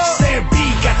 Stand up. Sam B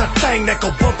got the thing that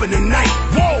go bump in the night.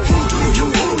 Whoa, voodoo, you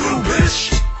voodoo,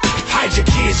 bitch. Hide your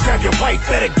kids, grab your wife,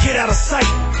 better get out of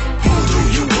sight. Voodoo,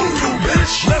 you voodoo,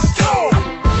 bitch. Let's go.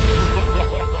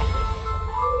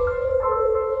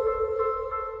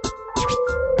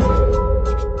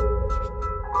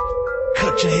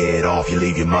 Cut your head off, you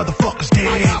leave your motherfuckers dead.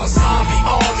 I got a zombie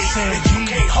army, and you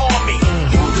can't harm me.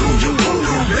 Voodoo, you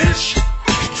voodoo, bitch.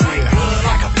 Drink blood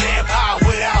like a vampire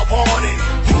without warning.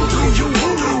 Voodoo, you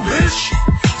voodoo, bitch.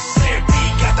 Sam B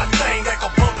got the thing that go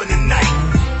bump in the night.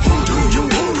 Voodoo, you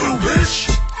voodoo, bitch.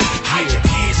 Hide your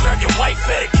kids, grab your wife,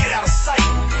 better get out of sight.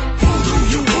 Voodoo,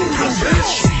 you voodoo,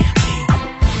 bitch.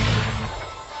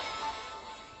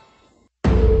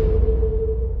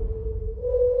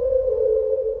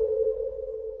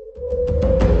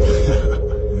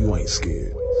 You ain't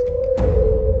scared.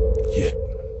 Yeah.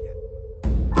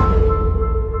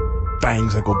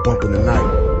 Bangs that go bump in the night.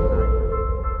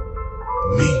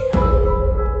 Me.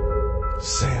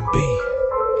 Sam B.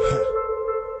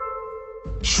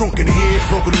 Shrunken head,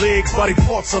 broken legs, body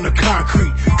parts on the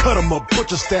concrete. Cut 'em up,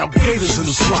 butcher style gators in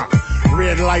the swamp.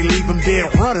 Red light, leave 'em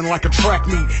dead running like a track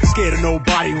meet. Scared of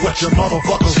nobody, what your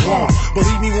motherfuckers want.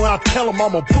 Believe me when I tell 'em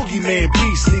I'm a boogeyman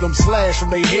beast. Leave 'em slashed from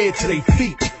their head to their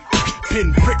feet.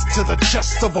 Pin bricks to the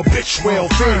chest of a bitch well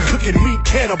fed. Cooking meat,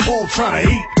 cannibal trying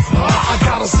to eat. I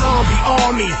got a zombie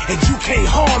army and you can't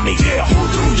harm me. Yeah,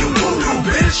 voodoo, you voodoo,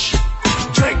 bitch.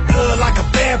 Drink blood like a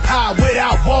vampire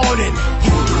without warning.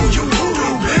 Voodoo, you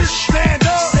voodoo, bitch. Stand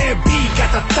up. Sam B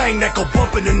got the thing that go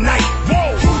bump in the night.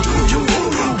 Whoa, voodoo, you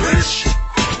voodoo, bitch.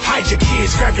 Hide your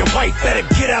kids, grab your wife, better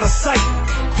get out of sight.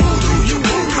 Voodoo, you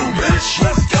voodoo, bitch.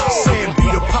 Let's go. Sam B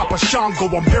to Papa Shango,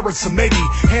 I'm bearing some maybe.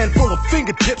 Handful of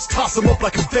fingertips, toss them up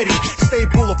like confetti.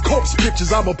 Stable of corpse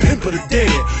bitches, I'm a pimp of the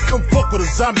dead. Come fuck with a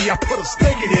zombie, I put a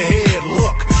stake in your head.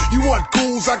 Look, you want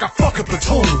ghouls, I got fucking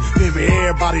platoon. Maybe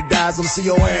everybody dies, I'm see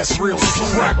your ass real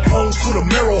soon. Crack bones to the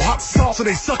marrow, hot sauce and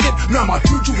they suck it. Now my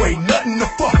juju ain't nothing to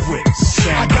fuck with.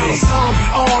 I got a zombie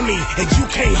army and you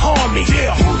can't harm me.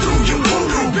 Yeah, voodoo, you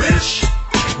voodoo, bitch.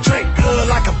 Drink blood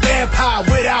like a vampire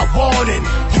without warning.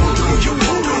 Voodoo, you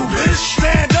voodoo, bitch.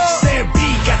 Stand up. Sam B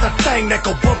got the thing that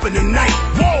go bump in the night.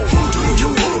 Whoa, voodoo, you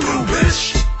voodoo,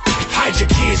 bitch. Hide your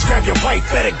kids, grab your wife,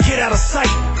 better get out of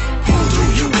sight. Voodoo,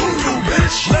 you voodoo,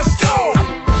 bitch. Let's go.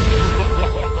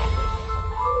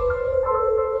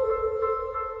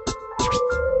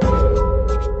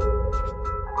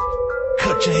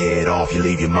 Cut your head off, you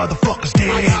leave your motherfuckers dead.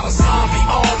 I got a zombie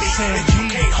army, and you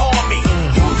can't harm me.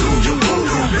 Voodoo, you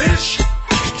voodoo, bitch.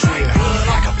 Drink blood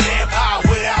like a vampire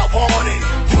without warning.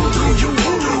 Voodoo, you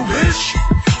voodoo, bitch.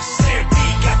 Sam B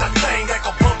got the thing that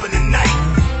go bump in the night.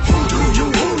 Voodoo, you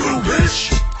voodoo, bitch.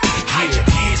 Hide your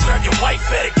kids, grab your wife,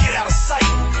 better get out of sight.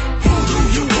 Voodoo,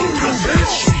 you voodoo,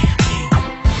 bitch.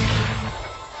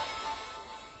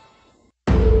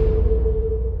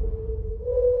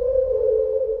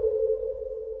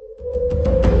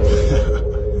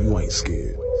 You ain't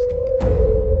scared.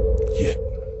 Yeah.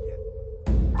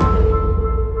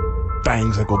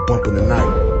 Bangs that go bump in the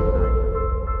night.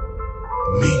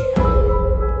 Me.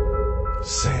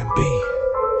 Sam B.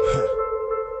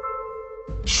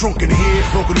 Shrunken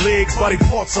head, broken legs, body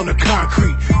parts on the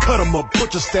concrete. Cut 'em up,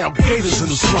 butcher style gators in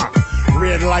the swamp.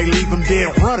 Red light, leave 'em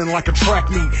dead running like a track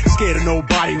meet. Scared of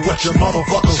nobody, what your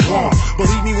motherfuckers want.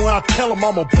 Believe me when I tell 'em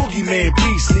I'm a boogeyman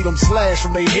beast. Leave 'em slashed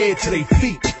from their head to their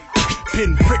feet.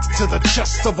 Pin bricks to the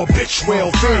chest of a bitch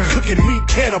well fed. Cooking meat,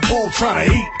 cannibal trying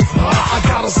to eat. I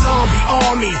got a zombie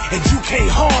army and you can't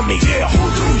harm me. Yeah,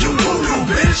 voodoo, you voodoo,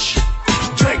 bitch.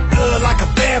 blood like a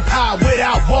vampire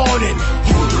without warning.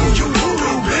 Voodoo, you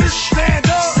voodoo, bitch. Stand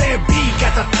up. Sam B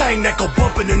got the thing that go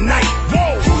bump in the night.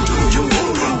 Whoa. Voodoo, you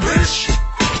voodoo, bitch.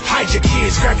 Hide your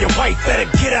kids, grab your wife, better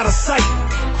get out of sight.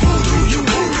 Voodoo, you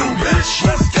voodoo, bitch.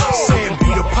 Let's go. Sam B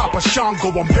to Papa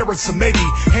Shango, I'm bearing some maybe.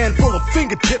 Handful of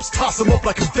fingertips, toss them up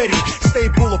like confetti.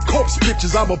 Stable of corpse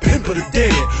bitches, I'm a pimp of the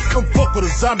dead. Come fuck with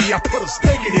a zombie, I put a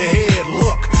stake in your head.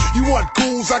 Look, you want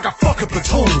ghouls, I got fucking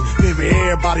platoon. Baby,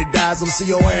 everybody dies, I'ma see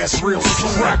your ass real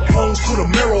soon. Crack bones to the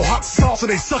marrow, hot sauce, and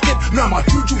they suck it. Now my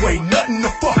juju ain't nothing to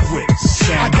fuck with.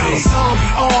 I got a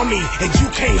zombie army, and you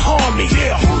can't harm me.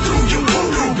 Yeah, voodoo, you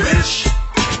voodoo, bitch.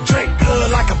 Drink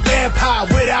blood like a vampire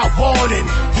without warning.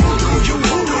 Voodoo, you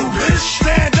voodoo, bitch.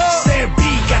 Stand up. Sam B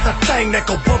got the thing that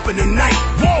go bump in the night.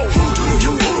 Whoa. Voodoo,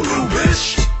 you voodoo,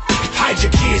 bitch. Hide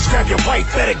your kids, grab your wife,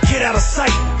 better get out of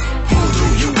sight. Voodoo,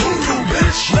 you voodoo,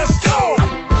 bitch. Let's go.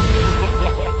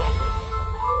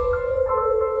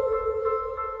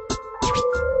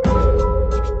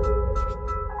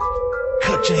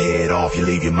 Cut your head off, you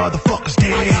leave your motherfuckers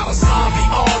dead. I got a zombie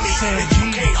army, and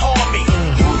you can't harm me.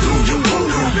 Voodoo, you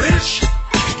voodoo, bitch.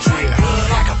 Drink blood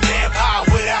like a vampire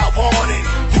without warning.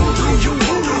 Voodoo, you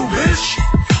voodoo, bitch.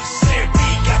 Sam B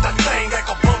got the thing that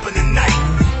go bump in the night.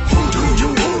 Voodoo, you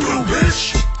voodoo,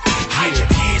 bitch. Hide your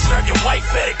kids, grab your wife,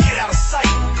 better get out of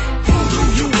sight. Voodoo,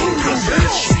 you voodoo,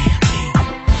 bitch.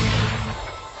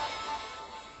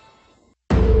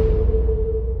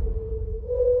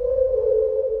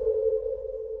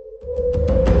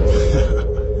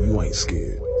 You ain't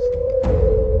scared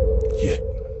yet.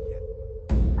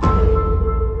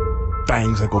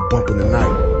 Things that go bump in the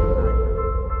night.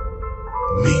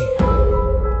 Me,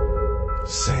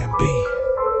 Sam B.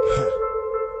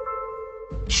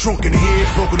 Shrunken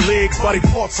head, broken legs, body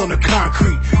parts on the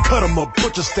concrete. Cut 'em up,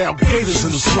 butcher style gators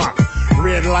in the swamp.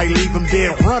 Red light, leave 'em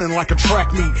dead, running like a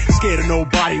track meet. Scared of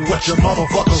nobody, what your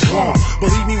motherfuckers want.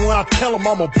 Believe me when I tell 'em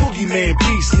I'm a boogeyman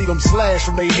beast. Leave 'em slashed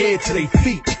from their head to their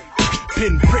feet.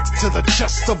 Pin pricks to the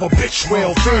chest of a bitch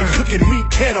well fed. Cooking meat,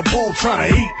 cannibal trying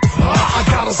to eat. I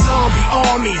got a zombie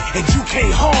army, and you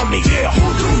can't harm me. Yeah,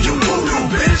 voodoo, you voodoo,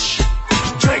 bitch.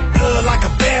 Drink blood like a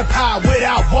vampire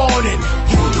without warning.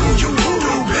 Voodoo, you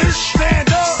voodoo, bitch. Stand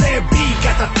up. Sam B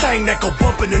got the thing that go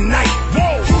bump in the night.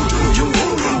 Whoa. Voodoo, you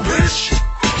voodoo, bitch.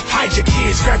 Hide your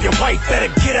kids, grab your wife, better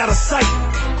get out of sight.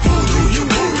 Voodoo, you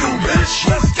voodoo, bitch.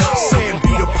 Let's go. Sam B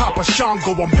to Papa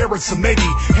Shango, I'm bearing some maybe.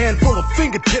 Handful of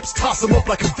fingertips, toss them up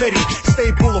like confetti.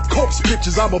 Stable of corpse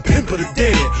bitches, I'm a pimp of the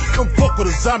dead. Come fuck with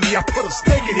a zombie, I put a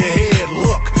stake in your head.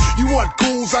 Look, you want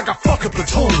ghouls, I got fucking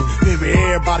platoon. Baby,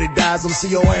 everybody dies, I'ma see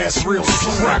your ass real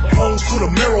soon. Crack bones to the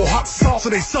marrow, hot sauce,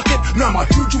 and they suck it. Now my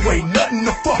juju ain't nothing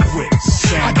to fuck with.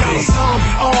 I got a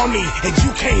zombie army, and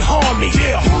you can't harm me.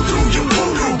 Yeah, voodoo, you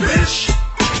voodoo, bitch.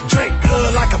 Drink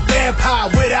blood like a vampire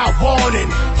without warning.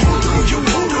 Voodoo, you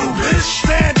voodoo, bitch.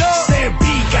 Stand up. Sam B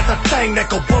got the thing that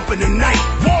go bump in the night.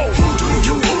 Whoa. Voodoo,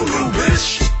 you voodoo, bitch.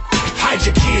 Hide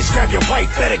your kids, grab your wife,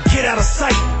 better get out of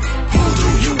sight.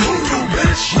 Voodoo, you voodoo,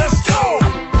 bitch. Let's go.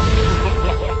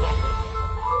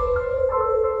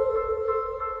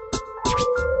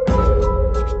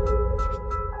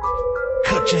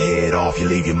 Cut your head off, you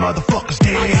leave your motherfuckers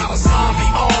dead. I got a zombie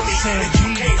army, and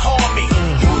you can't harm me.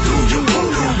 Voodoo, you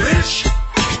voodoo, bitch.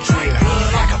 Drink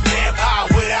blood like a vampire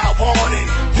without warning.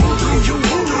 Voodoo, you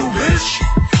voodoo, bitch.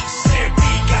 Sam B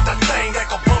got the thing that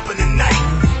go bump in the night.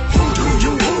 Voodoo,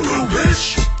 you voodoo, bitch.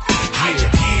 Hide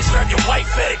your kids, grab your wife,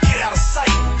 better get out of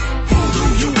sight. Voodoo,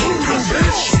 you voodoo,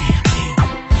 bitch.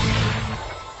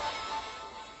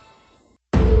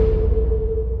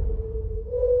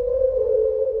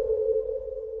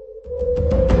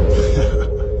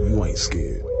 You ain't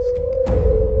scared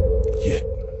yet.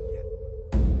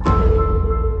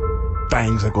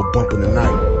 Things that go bump in the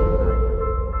night.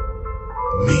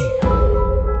 Me,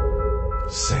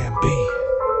 Sam B.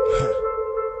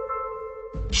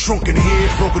 Shrunken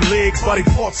head, broken legs, body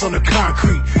parts on the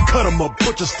concrete. Cut 'em up,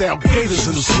 butcher style gators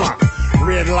in the swamp.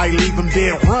 Red light, leave 'em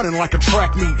dead, running like a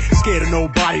track meet. Scared of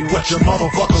nobody, what your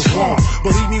motherfuckers want.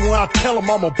 Believe me when I tell 'em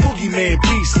I'm a boogeyman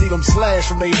beast. Leave 'em slashed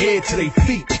from their head to their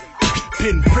feet.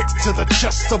 Pin pricks to the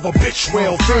chest of a bitch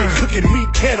well fed. Cooking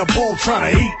meat, cannibal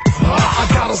trying to eat. I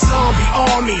got a zombie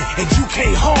army, and you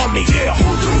can't harm me. Yeah,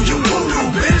 voodoo, you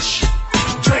voodoo, bitch.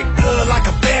 Drink blood like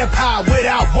a vampire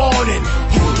without warning.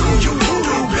 Voodoo, you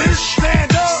voodoo, bitch.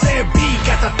 Stand up. Sam B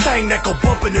got the thing that go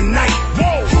bump in the night.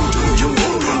 Whoa. Voodoo, you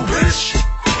voodoo, bitch.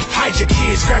 Hide your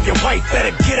kids, grab your wife,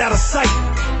 better get out of sight.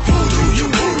 Voodoo, you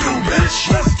voodoo, bitch.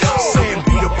 Let's go. Sam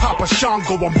B to Papa Papa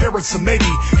Shango, I'm bearing some maybe.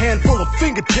 Handful of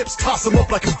fingertips, toss them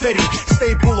up like confetti.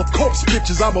 Stable of corpse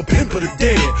bitches, I'm a pimp of the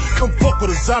dead. Come fuck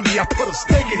with a zombie, I put a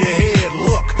stake in your head.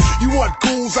 Look, you want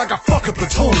ghouls, I got fucking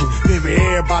platoon. Baby,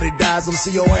 everybody dies, I'm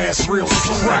see your ass real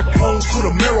soon. Crack bones to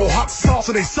the marrow, hot sauce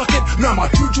and they suck it. Now my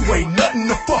juju ain't nothing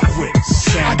to fuck with.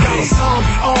 I got a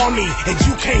zombie army, and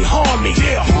you can't harm me.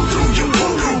 Yeah, voodoo, you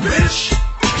voodoo, bitch.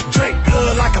 Drink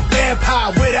blood like a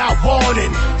vampire without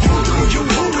warning. Voodoo, you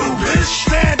voodoo, bitch.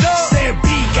 Stand up. Sam B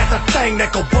got the thing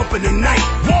that go bump in the night.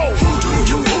 Whoa, voodoo,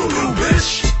 you voodoo,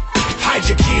 bitch. Hide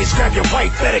your kids, grab your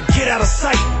wife, better get out of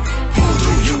sight.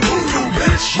 Voodoo, you voodoo,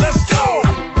 bitch. Let's go.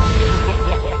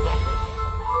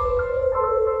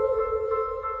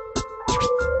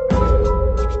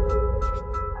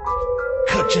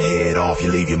 Cut your head off,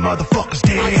 you leave your motherfuckers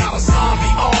dead. I got a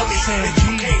zombie army, and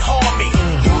you can't harm me.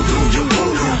 Voodoo, you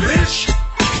voodoo, bitch.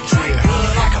 Drink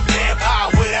blood like a vampire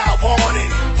without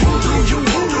warning. Voodoo, you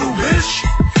voodoo, bitch.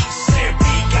 Sam B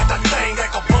got the thing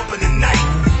that go bump in the night.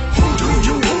 Voodoo,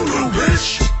 you voodoo,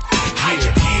 bitch. Hide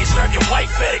your kids, grab your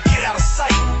wife, better get out of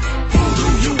sight.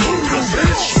 Voodoo, you voodoo,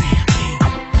 bitch.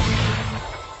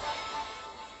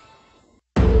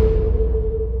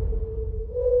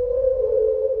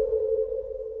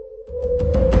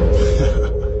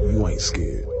 You ain't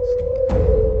scared.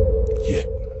 Yeah.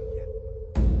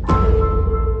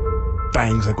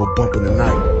 Things that go bump in the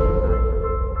night.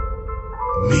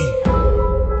 Me.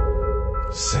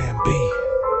 Sam B.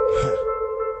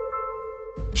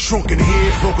 Shrunken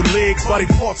head, broken legs, body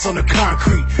parts on the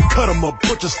concrete. Cut 'em up,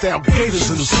 butcher style gators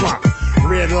in the swamp.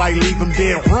 Red light, leave 'em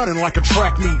dead, running like a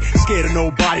track meet. Scared of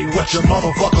nobody, what your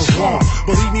motherfuckers want.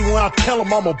 Believe me when I tell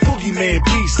 'em I'm a boogeyman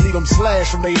beast. Leave 'em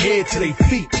slashed from their head to their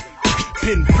feet.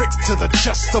 Pin bricks to the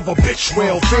chest of a bitch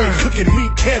well fed. Cooking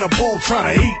meat, cannibal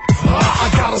trying to eat. I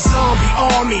got a zombie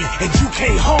army, and you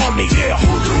can't harm me. Yeah,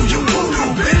 voodoo, you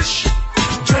voodoo, bitch.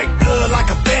 Drink blood like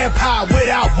a vampire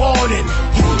without warning.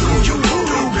 Voodoo, you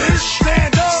voodoo, bitch.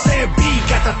 Stand up. Sam B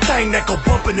got the thing that go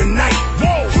bump in the night.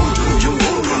 Whoa, voodoo, you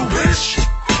voodoo, bitch.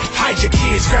 Hide your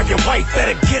kids, grab your wife,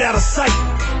 better get out of sight.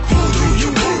 Voodoo, you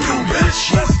voodoo,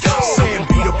 bitch. Let's go. Sam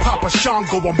B to Papa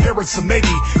Shango, I'm bearing some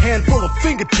maybe. Handful of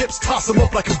fingertips, toss them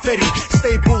up like confetti.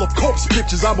 Stable of corpse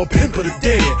bitches, I'm a pimp of the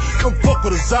dead. Come fuck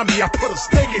with a zombie, I put a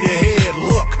stake in your head.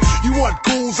 Look, you want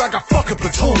ghouls, I got fucking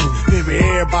platoon. Baby,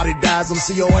 everybody dies, I'm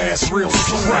see your ass real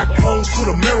soon. Crack bones to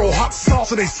the marrow, hot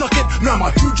sauce and they suck it. Now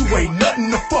my juju ain't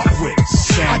nothing to fuck with.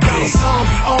 I got a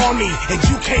zombie army, and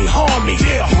you can't harm me.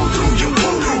 Yeah, voodoo, you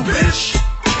voodoo, bitch.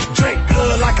 Drink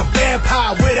blood like a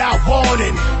vampire without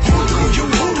warning. Voodoo, you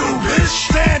voodoo, bitch.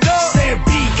 Stand up. Sam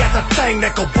B got the thing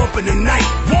that go bump in the night.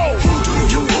 Whoa, voodoo,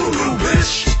 you voodoo,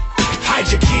 bitch. Hide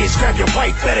your kids, grab your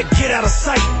wife, better get out of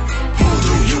sight.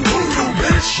 Voodoo, you voodoo,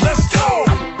 bitch. Let's go.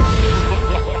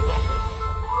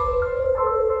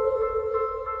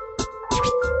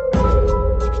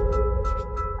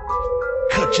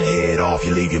 Cut your head off,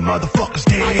 you leave your motherfuckers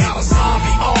dead. I got a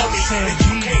zombie army, and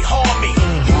you can't harm me.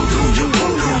 Voodoo, you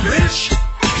voodoo, bitch.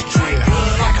 Drink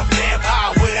blood like a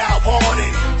vampire without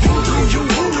warning. Voodoo, you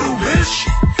voodoo, bitch.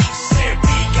 Sam B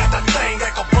got the thing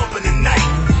that go bump in the night.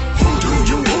 Voodoo,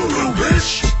 you voodoo, bitch.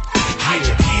 Hide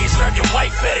your kids, grab your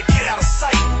wife, better get out of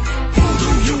sight.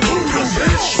 Voodoo, you voodoo,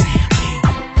 bitch.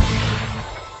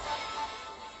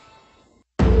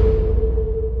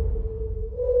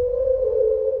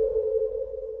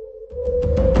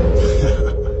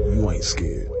 You ain't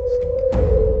scared.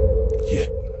 Yeah.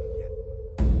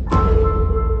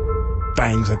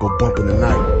 Things that go bump in the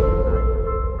night.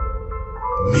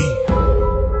 Me.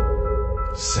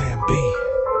 Sam B.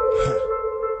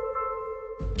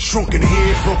 Shrunken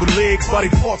head, broken legs, body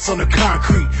parts on the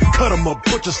concrete. Cut 'em up,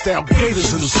 butcher style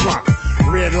gators in the swamp.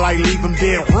 Red light, leave 'em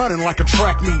dead, running like a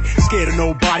track meet. Scared of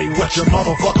nobody, what your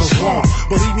motherfuckers want.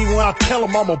 Believe me when I tell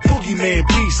 'em I'm a boogeyman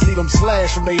beast. Leave 'em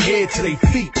slashed from their head to their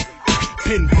feet.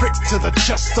 Pin bricks to the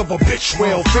chest of a bitch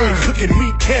well fed. Cooking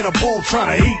meat, cannibal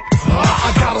trying to eat.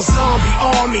 I got a zombie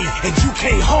army, and you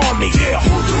can't harm me. Yeah,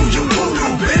 voodoo, you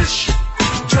voodoo, bitch.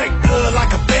 Drink blood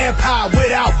like a vampire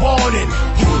without warning.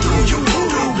 Voodoo, you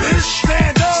voodoo, bitch.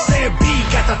 Stand up. Sam B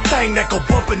got the thing that go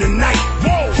bump in the night.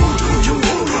 Whoa, voodoo, you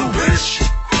voodoo, bitch.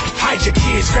 Hide your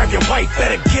kids, grab your wife,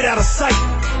 better get out of sight.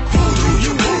 Voodoo,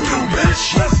 you voodoo, bitch.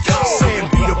 Let's go. Sam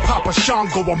B to Papa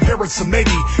Shango, I'm bearing some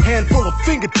maybe. Handful of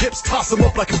fingertips, toss them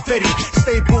up like confetti.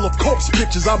 Stable of corpse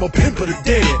bitches, I'm a pimp of the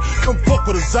dead. Come fuck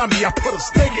with a zombie, I put a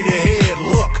stake in your head.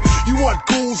 Look, you want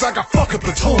ghouls, I got fucking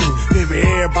platoon. Baby,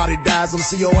 everybody dies, I'm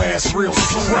see your ass real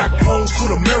soon. Crack bones to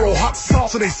the marrow, hot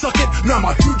sauce and they suck it. Now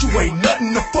my juju ain't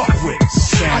nothing to fuck with.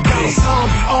 I got a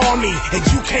zombie army, and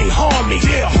you can't harm me.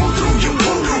 Yeah, voodoo, you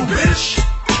voodoo, bitch.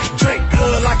 Drink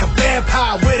blood like a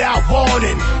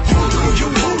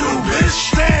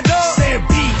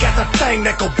thing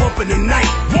that go bump in the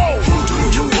night. Whoa, voodoo,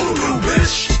 you voodoo,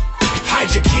 bitch.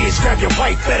 Hide your kids, grab your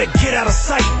wife, better get out of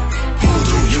sight.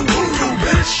 Voodoo, you voodoo,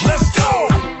 bitch. Let's go.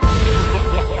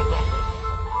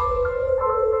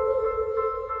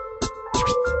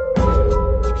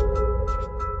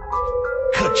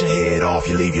 Cut your head off,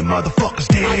 you leave your motherfuckers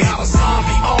dead. I got a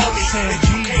zombie army, and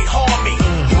you can't harm me.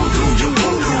 Voodoo, you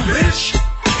voodoo, bitch.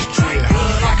 Drink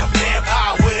blood like a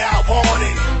vampire without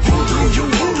warning. Voodoo, you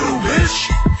voodoo, bitch.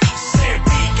 Sam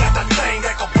B got that thing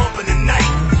that go bump in the night.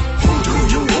 Voodoo,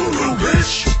 you voodoo,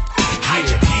 bitch. Hide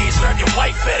your kids, grab your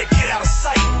wife, better get out of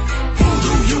sight.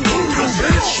 Voodoo, you voodoo,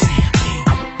 bitch.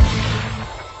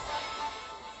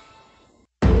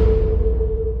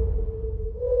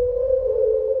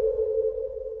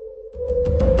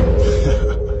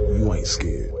 You ain't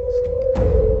scared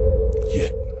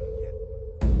yet.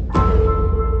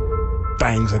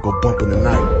 Things that go bump in the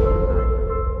night.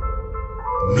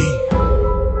 Me,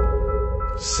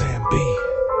 Sam B.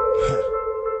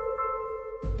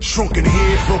 Shrunken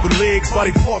head, broken legs,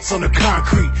 body parts on the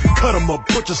concrete. Cut 'em up,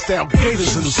 butcher style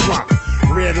gators in the swamp.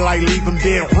 Red light, leave 'em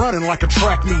dead, running like a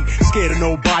track meet. Scared of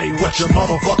nobody, what your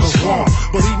motherfuckers want.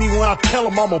 Believe me when I tell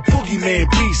 'em I'm a boogeyman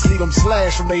beast. Leave 'em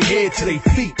slashed from their head to their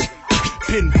feet.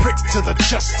 Pin bricks to the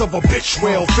chest of a bitch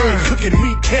well fed. Cooking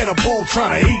meat, cannibal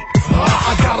trying to eat.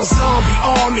 I got a zombie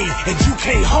army, and you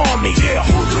can't harm me. Yeah,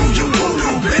 voodoo, you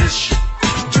voodoo, bitch.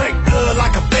 Drink blood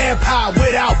like a vampire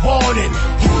without warning.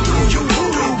 Voodoo, you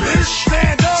voodoo, bitch.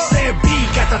 Stand up. Sam B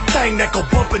got the thing that go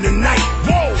bump in the night.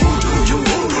 Whoa, voodoo, you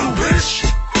voodoo, bitch.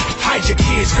 Hide your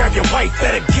kids, grab your wife,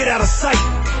 better get out of sight.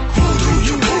 Voodoo,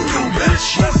 you voodoo,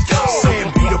 bitch. Let's go.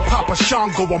 Sam B the Papa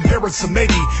Shango, I'm bearing some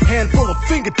 80. Handful of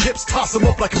fingertips, toss 'em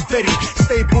up like confetti.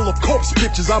 Stable of corpse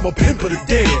bitches, I'm a pimp of the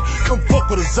dead. Come fuck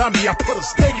with a zombie, I put a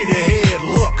stake in your head.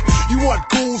 Look, you want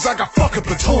ghouls, I got fucking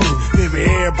platoon. Maybe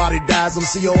everybody dies, I'm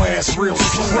see your ass real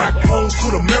soon. Crack bones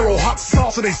to the marrow, hot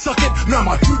sauce and they suck it. Now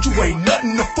my juju ain't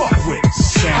nothing to fuck with.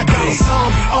 I got a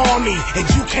zombie army, and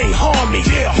you can't harm me.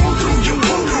 Yeah, voodoo, you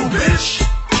voodoo, bitch.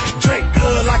 Drink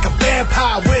blood like a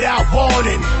vampire without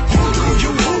warning. Voodoo,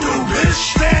 you voodoo, bitch.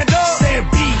 Stand up. Sam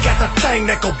B got the thing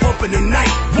that go bump in the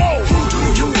night. Whoa, voodoo,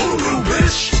 you voodoo,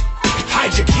 bitch.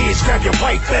 Hide your kids, grab your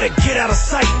wife, better get out of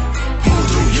sight.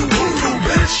 Voodoo, you voodoo,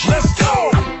 bitch. Let's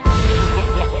go.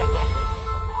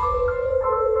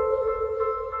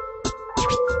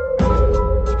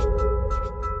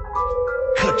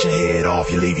 Cut your head off,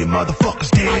 you leave your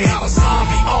motherfuckers dead. I got a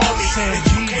zombie army, and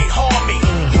you can't harm me.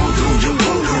 Voodoo, you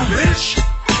voodoo, bitch.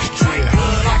 Drink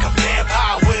blood like a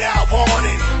vampire without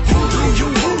warning. Voodoo, you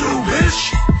voodoo, bitch.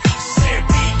 Sam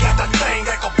B got that thing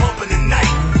that go bump in the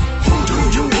night. Voodoo,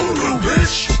 you voodoo,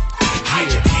 bitch.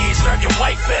 Hide your kids, grab your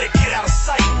wife, better get out of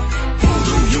sight.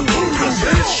 Voodoo, you voodoo,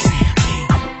 bitch.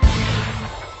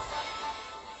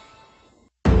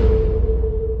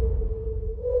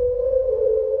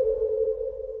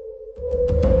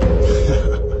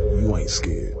 You ain't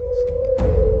scared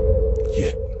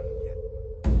yet.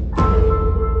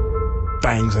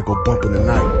 Things that go bump in the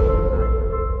night.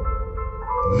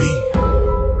 Me,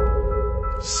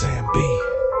 Sam B.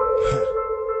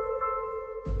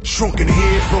 Shrunken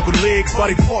head, broken legs,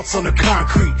 body parts on the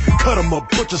concrete. Cut 'em up,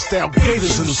 butcher style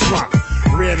gators in the swamp.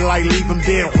 Red light, leave 'em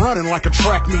dead, running like a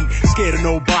track meet. Scared of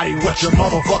nobody, what your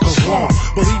motherfuckers want.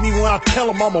 Believe me when I tell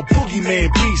 'em I'm a boogeyman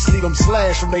beast. Leave 'em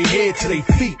slashed from their head to their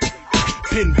feet.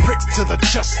 Pin bricks to the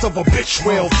chest of a bitch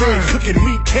well fed. Cooking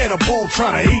meat, cannibal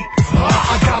trying to eat.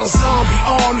 I got a zombie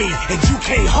army, and you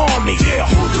can't harm me. Yeah,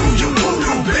 voodoo, you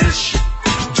voodoo, bitch.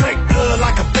 Drink blood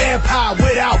like a vampire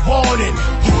without warning.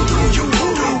 Voodoo, you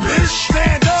voodoo, bitch.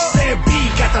 Stand up. Sam B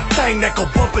got the thing that go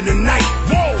bump in the night.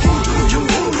 Whoa, voodoo, you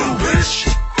voodoo, bitch.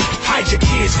 Hide your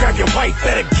kids, grab your wife,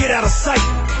 better get out of sight.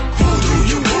 Voodoo,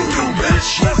 you voodoo, bitch.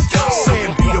 Let's go.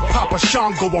 Sam B the Papa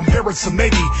Shango, I'm bearing some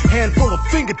 80. Handful of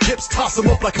fingertips, toss 'em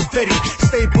up like confetti.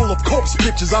 Stable of corpse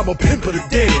bitches, I'm a pimp of the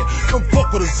dead. Come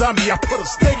fuck with a zombie, I put a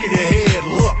stake in your head.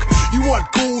 Look, you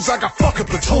want ghouls, I got fucking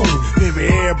platoon. Maybe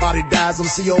everybody dies, I'm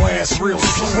see your ass real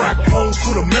soon. Crack bones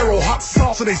to the marrow, hot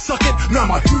sauce and they suck it. Now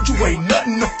my juju ain't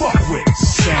nothing to fuck with.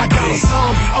 I got a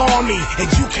zombie army, and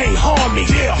you can't harm me.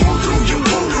 Yeah, voodoo, you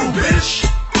voodoo, bitch.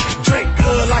 Drink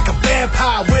blood like a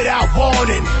vampire without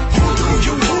warning. Voodoo,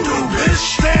 you voodoo, bitch.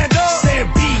 Stand up. Sam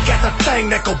B got the thing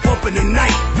that go bump in the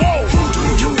night. Whoa,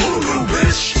 voodoo, you voodoo,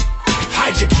 bitch.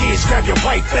 Hide your kids, grab your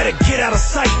wife, better get out of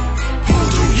sight.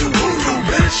 Voodoo, you voodoo,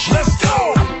 bitch. Let's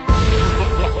go.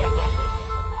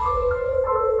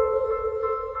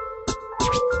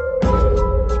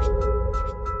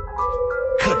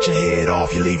 Cut your head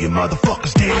off, you leave your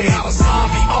motherfuckers dead. I got a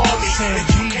zombie army, and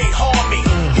you can't harm me.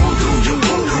 Voodoo, you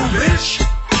voodoo, bitch.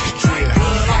 Drink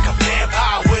blood like a vampire.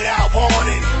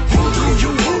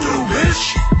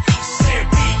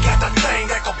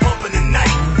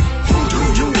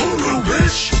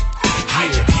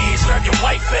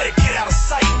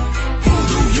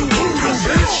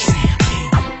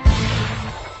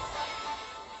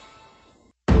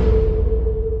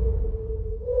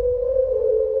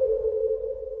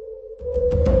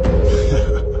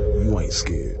 ain't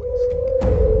scared.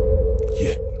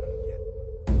 Yeah.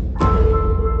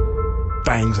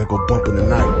 Things that go bump in the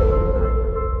night.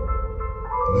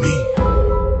 Me.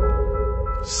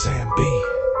 Sam B.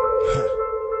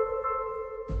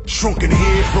 Shrunken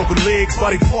head, broken legs,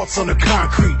 body parts on the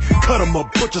concrete. Cut 'em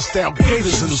up, butcher style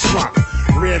gators in the swamp.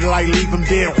 Red light, leave 'em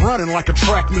dead, running like a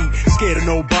track meet. Scared of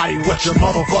nobody, what your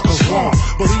motherfuckers want.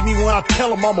 Believe me when I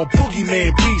tell 'em I'm a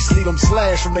boogeyman beast. Leave 'em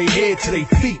slashed from their head to their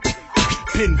feet.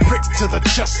 Pin bricks to the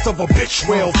chest of a bitch,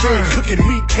 well fed, cooking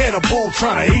meat, cannibal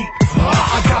trying to eat.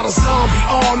 I got a zombie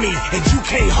army, and you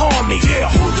can't harm me. Yeah,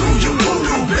 voodoo, you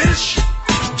voodoo, bitch.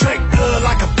 Drink blood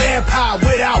like a vampire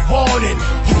without warning.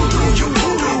 Voodoo, you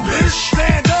voodoo, bitch.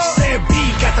 Stand up. Sam B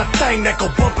got the thing that go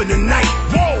bump in the night.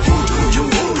 Whoa, voodoo, you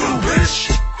voodoo,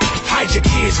 bitch. Hide your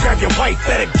kids, grab your wife,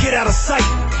 better get out of sight.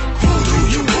 Voodoo,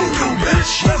 you voodoo,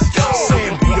 bitch. Let's go.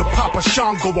 Sam B to Papa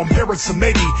Shango, I'm buried some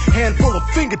maybe. Handful of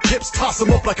fingertips, toss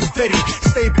them up like confetti.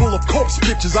 Stable of corpse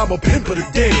bitches, I'm a pimp of the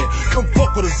dead. Come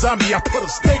fuck with a zombie, I put a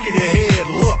stake in your head.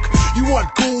 Look, you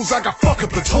want ghouls, I got fucking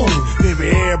platoon.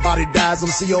 Maybe everybody dies, I'm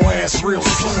see your ass real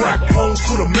soon. Crack bones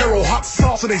to the marrow, hot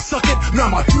sauce and they suck it. Now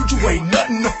my juju ain't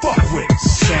nothing to fuck with.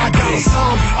 I got a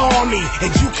zombie army,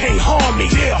 and you can't harm me.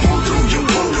 Yeah, voodoo, you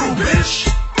voodoo, bitch.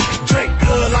 Drink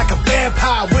blood like a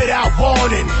vampire without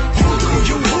warning. Voodoo,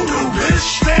 you voodoo, bitch.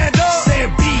 Stand up.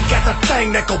 Sam B got the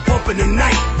thing that go bump in the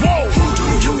night. Whoa,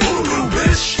 voodoo, you voodoo,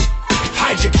 bitch.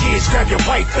 Hide your kids, grab your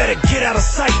wife, better get out of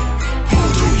sight.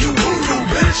 Voodoo, you voodoo,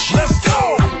 bitch. Let's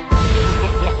go.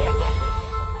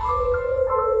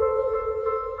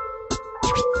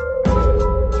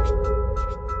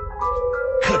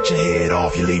 Cut your head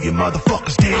off, you leave your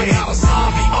motherfuckers dead. I got a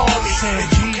zombie army,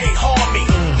 and you can't harm me.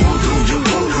 Voodoo, you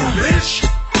voodoo, bitch.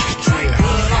 Drink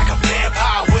blood like a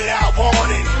vampire without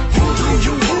warning. Voodoo,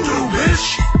 you voodoo, bitch.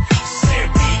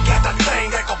 Sam B got the thing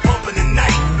that go bump in the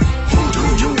night. Voodoo,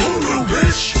 you voodoo,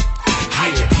 bitch.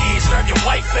 Hide your kids, grab your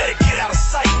wife, better get out of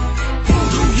sight.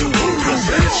 Voodoo, you voodoo,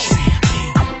 bitch.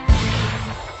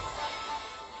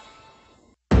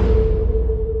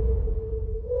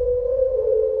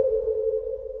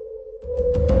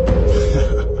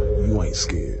 You ain't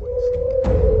scared.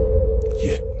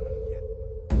 Yeah.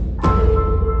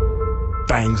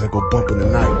 Things that go bump in the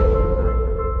night.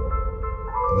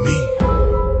 Me.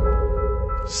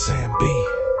 Sam B.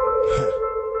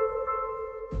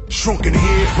 Shrunken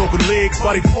head, broken legs,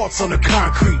 body parts on the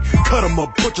concrete. Cut 'em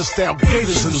up, butcher style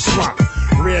gators in the swamp.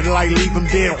 Red light, leave 'em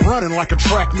dead, running like a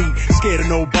track meet. Scared of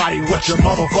nobody, what your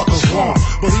motherfuckers want.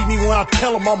 Believe me when I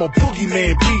tell 'em I'm a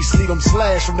boogeyman beast. Leave 'em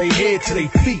slashed from their head to their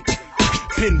feet.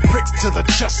 Pin bricks to the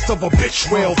chest of a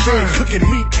bitch, well fed, cooking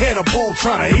meat, cannibal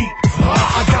trying to eat.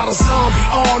 I got a zombie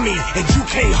army, and you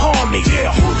can't harm me.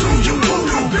 Yeah, voodoo, you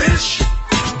voodoo, bitch.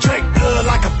 Drink blood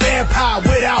like a vampire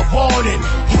without warning.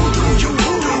 Voodoo, you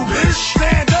voodoo, bitch.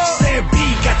 Stand up. Sam B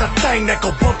got the thing that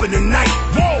go bump in the night.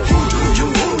 Whoa, voodoo, you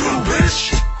voodoo,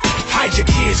 bitch. Hide your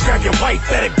kids, grab your wife,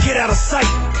 better get out of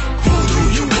sight. Voodoo,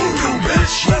 you voodoo,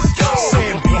 bitch. Let's go.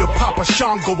 Sam B to Papa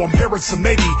Shango, I'm buried some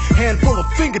maybe. Handful of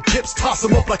fingertips, toss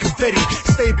them up like confetti.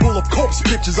 Stable of corpse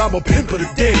bitches, I'm a pimp of the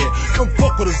dead. Come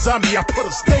fuck with a zombie, I put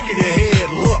a stake in your head.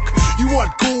 Look, you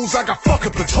want ghouls, I got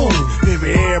fucking platoon.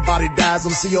 Maybe everybody dies,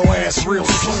 I'm see your ass real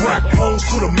soon. Crack bones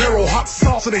to the marrow, hot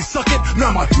sauce and they suck it.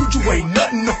 Now my juju ain't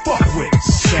nothing to fuck with.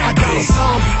 I got a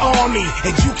zombie army,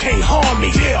 and you can't harm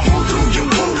me. Yeah, voodoo, you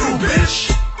voodoo,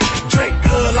 bitch. Drink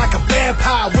blood like a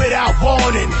vampire without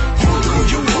warning. Voodoo,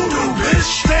 you voodoo, bitch.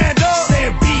 Stand up.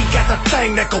 Sam B got the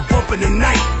thing that go bump in the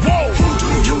night. Whoa,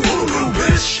 voodoo, you voodoo,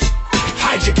 bitch.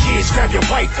 Hide your kids, grab your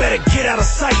wife, better get out of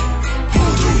sight.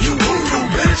 Voodoo, you voodoo,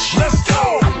 bitch. Let's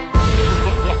go.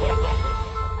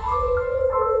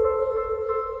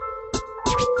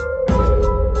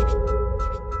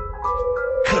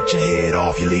 Cut your head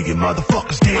off, you leave your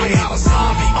motherfuckers dead. I got a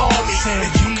zombie army,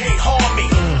 and you can't harm me.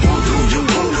 Voodoo, you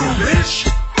voodoo, bitch.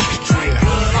 Drink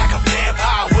blood like a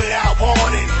vampire without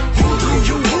warning. Voodoo,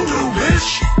 you voodoo, bitch.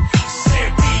 Sam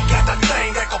B got the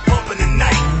thing that go bump in the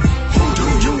night.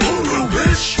 Voodoo, you voodoo,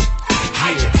 bitch.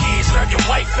 Hide your kids, grab your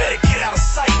wife, better get out of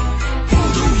sight.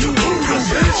 Voodoo, you voodoo,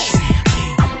 bitch.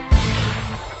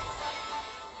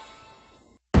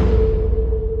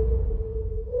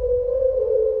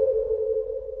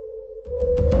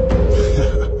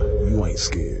 You ain't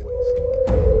scared.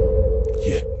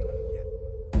 Yeah.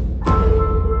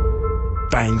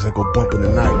 Things that go bump in the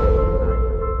night.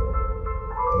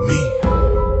 Me.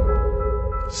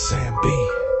 Sam B.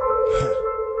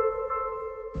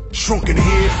 Shrunken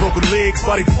head, broken legs,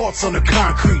 body parts on the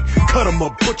concrete. Cut 'em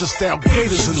up, butcher style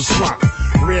gators in the swamp.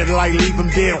 Red light, leave them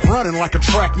dead running like a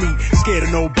track meet. Scared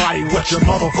of nobody, what your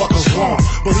motherfuckers want.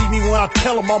 Believe me when I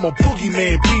tell them I'm a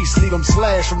boogeyman beast. Leave them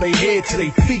slashed from their head to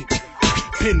their feet.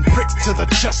 Pin bricks to the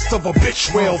chest of a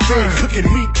bitch well fed.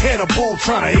 Cooking meat, cannibal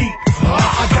trying to eat.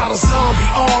 I got a zombie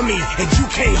army and you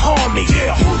can't harm me.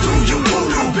 Yeah, voodoo, you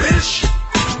voodoo, bitch.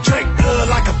 Drink blood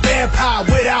like a vampire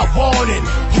without warning.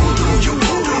 Voodoo, you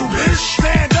voodoo, bitch.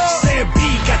 Stand up. Sam B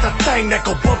got the thing that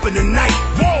go bump in the night.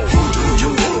 Whoa, voodoo, you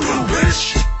voodoo,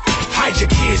 bitch. Hide your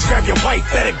kids, grab your wife,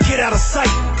 better get out of sight.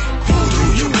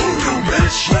 Voodoo, you voodoo,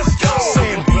 bitch. Let's go.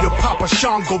 Sam B to Papa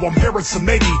Shango, I'm bearing some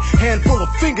maybe. Handful of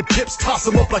fingertips, toss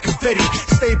them up like confetti.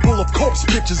 Stable of corpse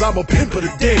bitches, I'm a pimp of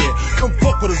the dead. Come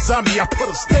fuck with a zombie, I put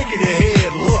a stake in your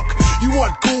head. Look, you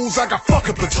want ghouls, I got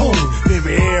fucking platoon.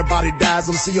 Maybe everybody dies,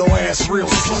 I'm see your ass real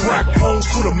soon. Crack bones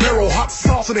through the marrow, hot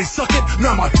sauce and they suck it.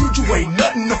 Now my juju ain't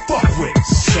nothing to fuck with.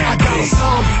 I got a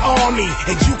zombie army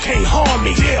and you can't harm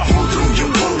me. Yeah, voodoo, you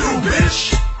voodoo,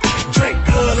 bitch. Drink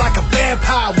blood like a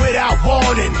vampire without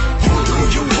warning. Voodoo,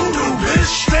 you voodoo, bitch.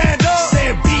 Stand up.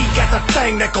 Sam B got the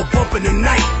thing that go bump in the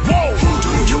night. Whoa,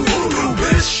 voodoo, you voodoo,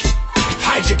 bitch.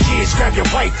 Hide your kids, grab your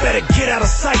wife, better get out of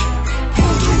sight.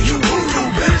 Voodoo, you voodoo,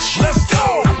 bitch. Let's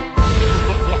go.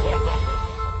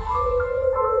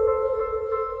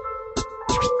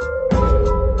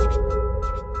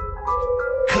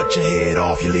 Cut your head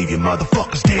off, you leave your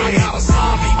motherfuckers dead. I got a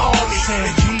zombie army,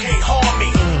 and you can't harm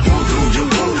me. Voodoo, you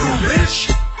voodoo,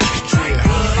 bitch. Drink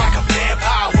blood like a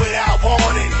vampire without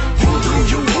warning. Voodoo,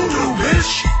 you voodoo,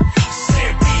 bitch.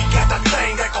 Sam B got the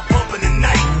thing that go bump in the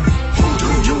night.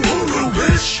 Voodoo, you voodoo,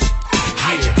 bitch.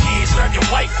 Hide your kids, grab your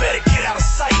wife, better get out of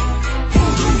sight.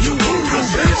 Voodoo, you voodoo,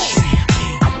 bitch.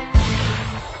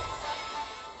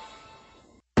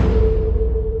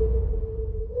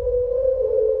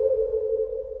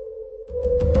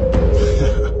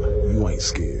 You ain't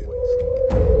scared.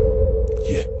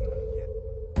 Yet.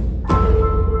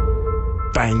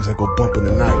 Things that go bump in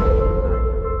the night.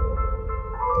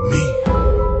 Me.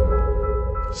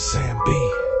 Sam B.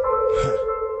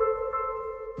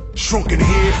 Shrunken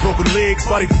head, broken legs,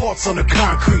 body parts on the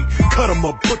concrete. Cut 'em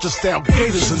up, butcher style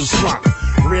gators in the swamp.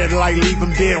 Red light, leave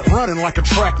them dead running like a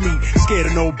track meet. Scared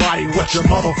of nobody, what your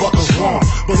motherfuckers want.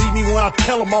 Believe me when I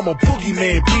tell them I'm a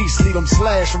boogeyman beast. Leave them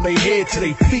slashed from their head to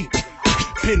their feet.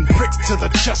 Pin bricks to the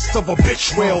chest of a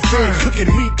bitch well fed.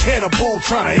 Cooking meat, cannibal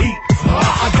trying to eat.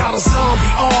 I got a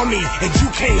zombie army and you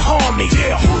can't harm me.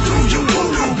 Yeah, voodoo, you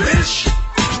voodoo, bitch.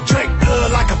 Drink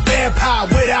blood like a vampire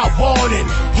without warning.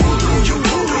 Voodoo, you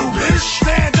voodoo, bitch.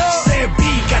 Stand up. Sam B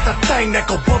got the thing that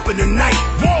go bump in the night.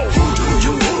 Whoa, voodoo,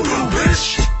 you voodoo,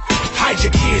 bitch. Hide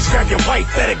your kids, grab your wife,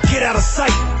 better get out of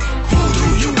sight.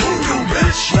 Voodoo, you voodoo,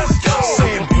 bitch. Let's go.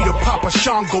 Sam B to Papa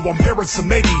Shango, I'm bearing some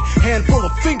maybe. Handful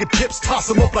of fingertips, toss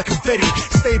them up like confetti.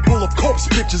 Stable of corpse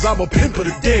bitches, I'm a pimp of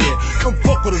the dead. Come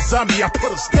fuck with a zombie, I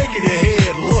put a stake in your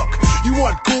head. Look, you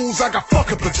want ghouls, I got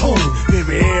fucking platoon.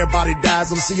 Maybe everybody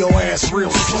dies, I'm see your ass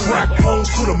real soon. Crack bones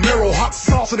through the marrow, hot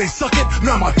sauce and they suck it.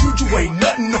 Now my juju ain't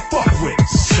nothing to fuck with.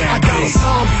 I got a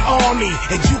zombie army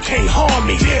and you can't harm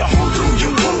me. Yeah, voodoo, you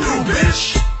voodoo,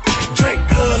 bitch. Drink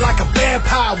blood like a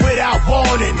vampire without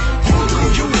warning. Voodoo,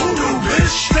 you voodoo,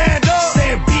 bitch. Stand up.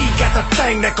 Sam B got the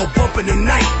thing that go bump in the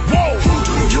night. Whoa,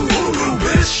 voodoo, you voodoo,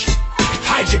 bitch.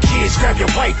 Hide your kids, grab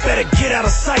your wife, better get out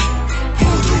of sight.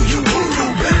 Voodoo, you voodoo,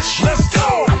 bitch. Let's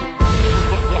go.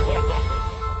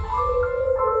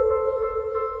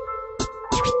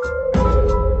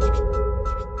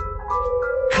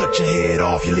 Cut your head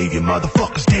off, you leave your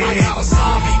motherfuckers dead. I got a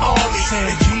zombie army,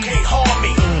 and you can't harm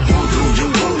me. Voodoo, you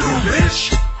voodoo,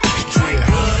 bitch. Drink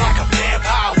blood like a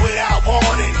vampire without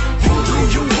warning. Voodoo,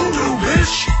 you voodoo,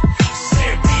 bitch.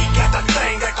 Sam B got the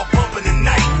thing that go bump in the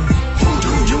night.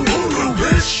 Voodoo, you voodoo,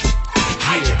 bitch.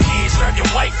 Hide your kids, grab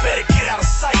your wife, better get out of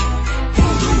sight.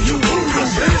 Voodoo, you voodoo,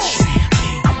 bitch.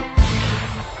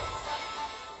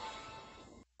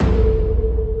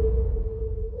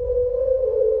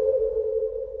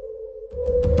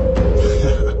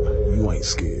 You ain't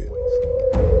scared.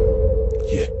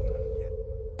 Yet.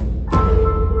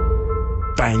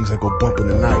 Things that go bump in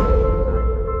the night.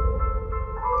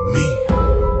 Me.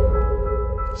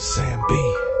 Sam B.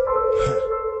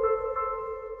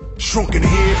 Shrunken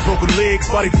head, broken legs,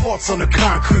 body parts on the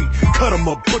concrete. Cut 'em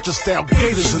up, butcher style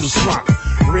gators in the swamp.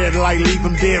 Red light, leave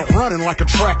them dead running like a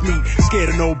track meet. Scared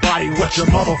of nobody, what your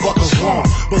motherfuckers want.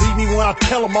 Believe me when I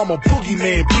tell them I'm a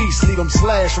boogeyman beast. Leave them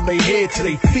slashed from their head to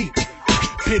their feet.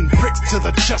 Pin bricks to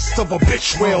the chest of a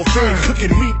bitch well fed.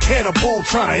 Cooking meat, cannibal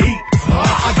trying to eat.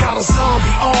 I got a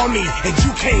zombie army and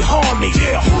you can't harm me.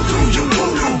 Yeah, voodoo, you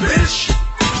voodoo, bitch.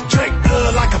 Drink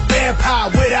blood like a vampire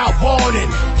without warning.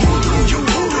 Voodoo, you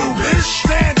voodoo, bitch.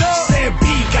 Stand up. Sam B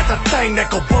thing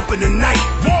that go bump in the night.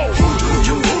 Whoa, voodoo,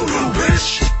 you voodoo,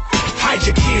 bitch. Hide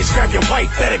your kids, grab your wife,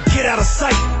 better get out of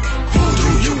sight.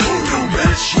 Voodoo, you voodoo,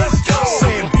 bitch. Let's go.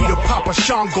 Saying be the Papa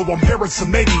Shango, I'm bearing some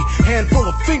maybe. Handful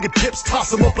of fingertips, toss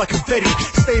them up like confetti.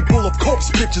 Stable of corpse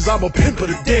bitches, I'm a pimp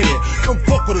of the dead. Come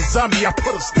fuck with a zombie, I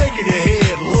put a stake in your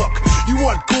head. Look, you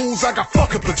want ghouls, I got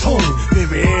fucking platoon.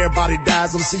 Maybe everybody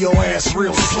dies, I'm see your ass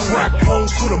real soon. Crack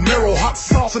bones to the marrow, hot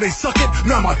sauce and they suck it.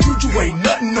 Now my juju ain't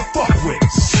nothing to fuck with.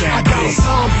 I got a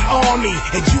zombie army,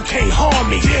 and you can't harm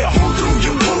me. Yeah, voodoo,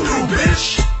 you voodoo,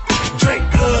 bitch. Drink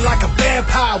blood like a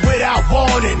vampire without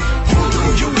warning.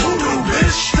 Voodoo, you voodoo,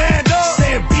 bitch. Stand up.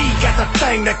 Sam B got the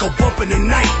thing that go bump in the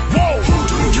night. Whoa,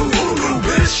 voodoo, you voodoo,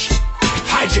 bitch.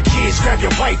 Hide your kids, grab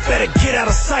your wife, better get out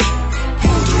of sight.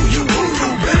 Voodoo, you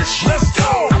voodoo, bitch. Let's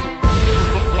go.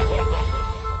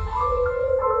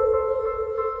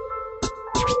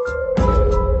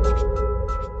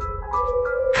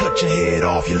 Cut your head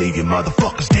off, you leave your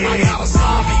motherfuckers dead. I got a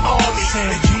zombie army,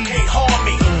 and you can't harm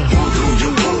me.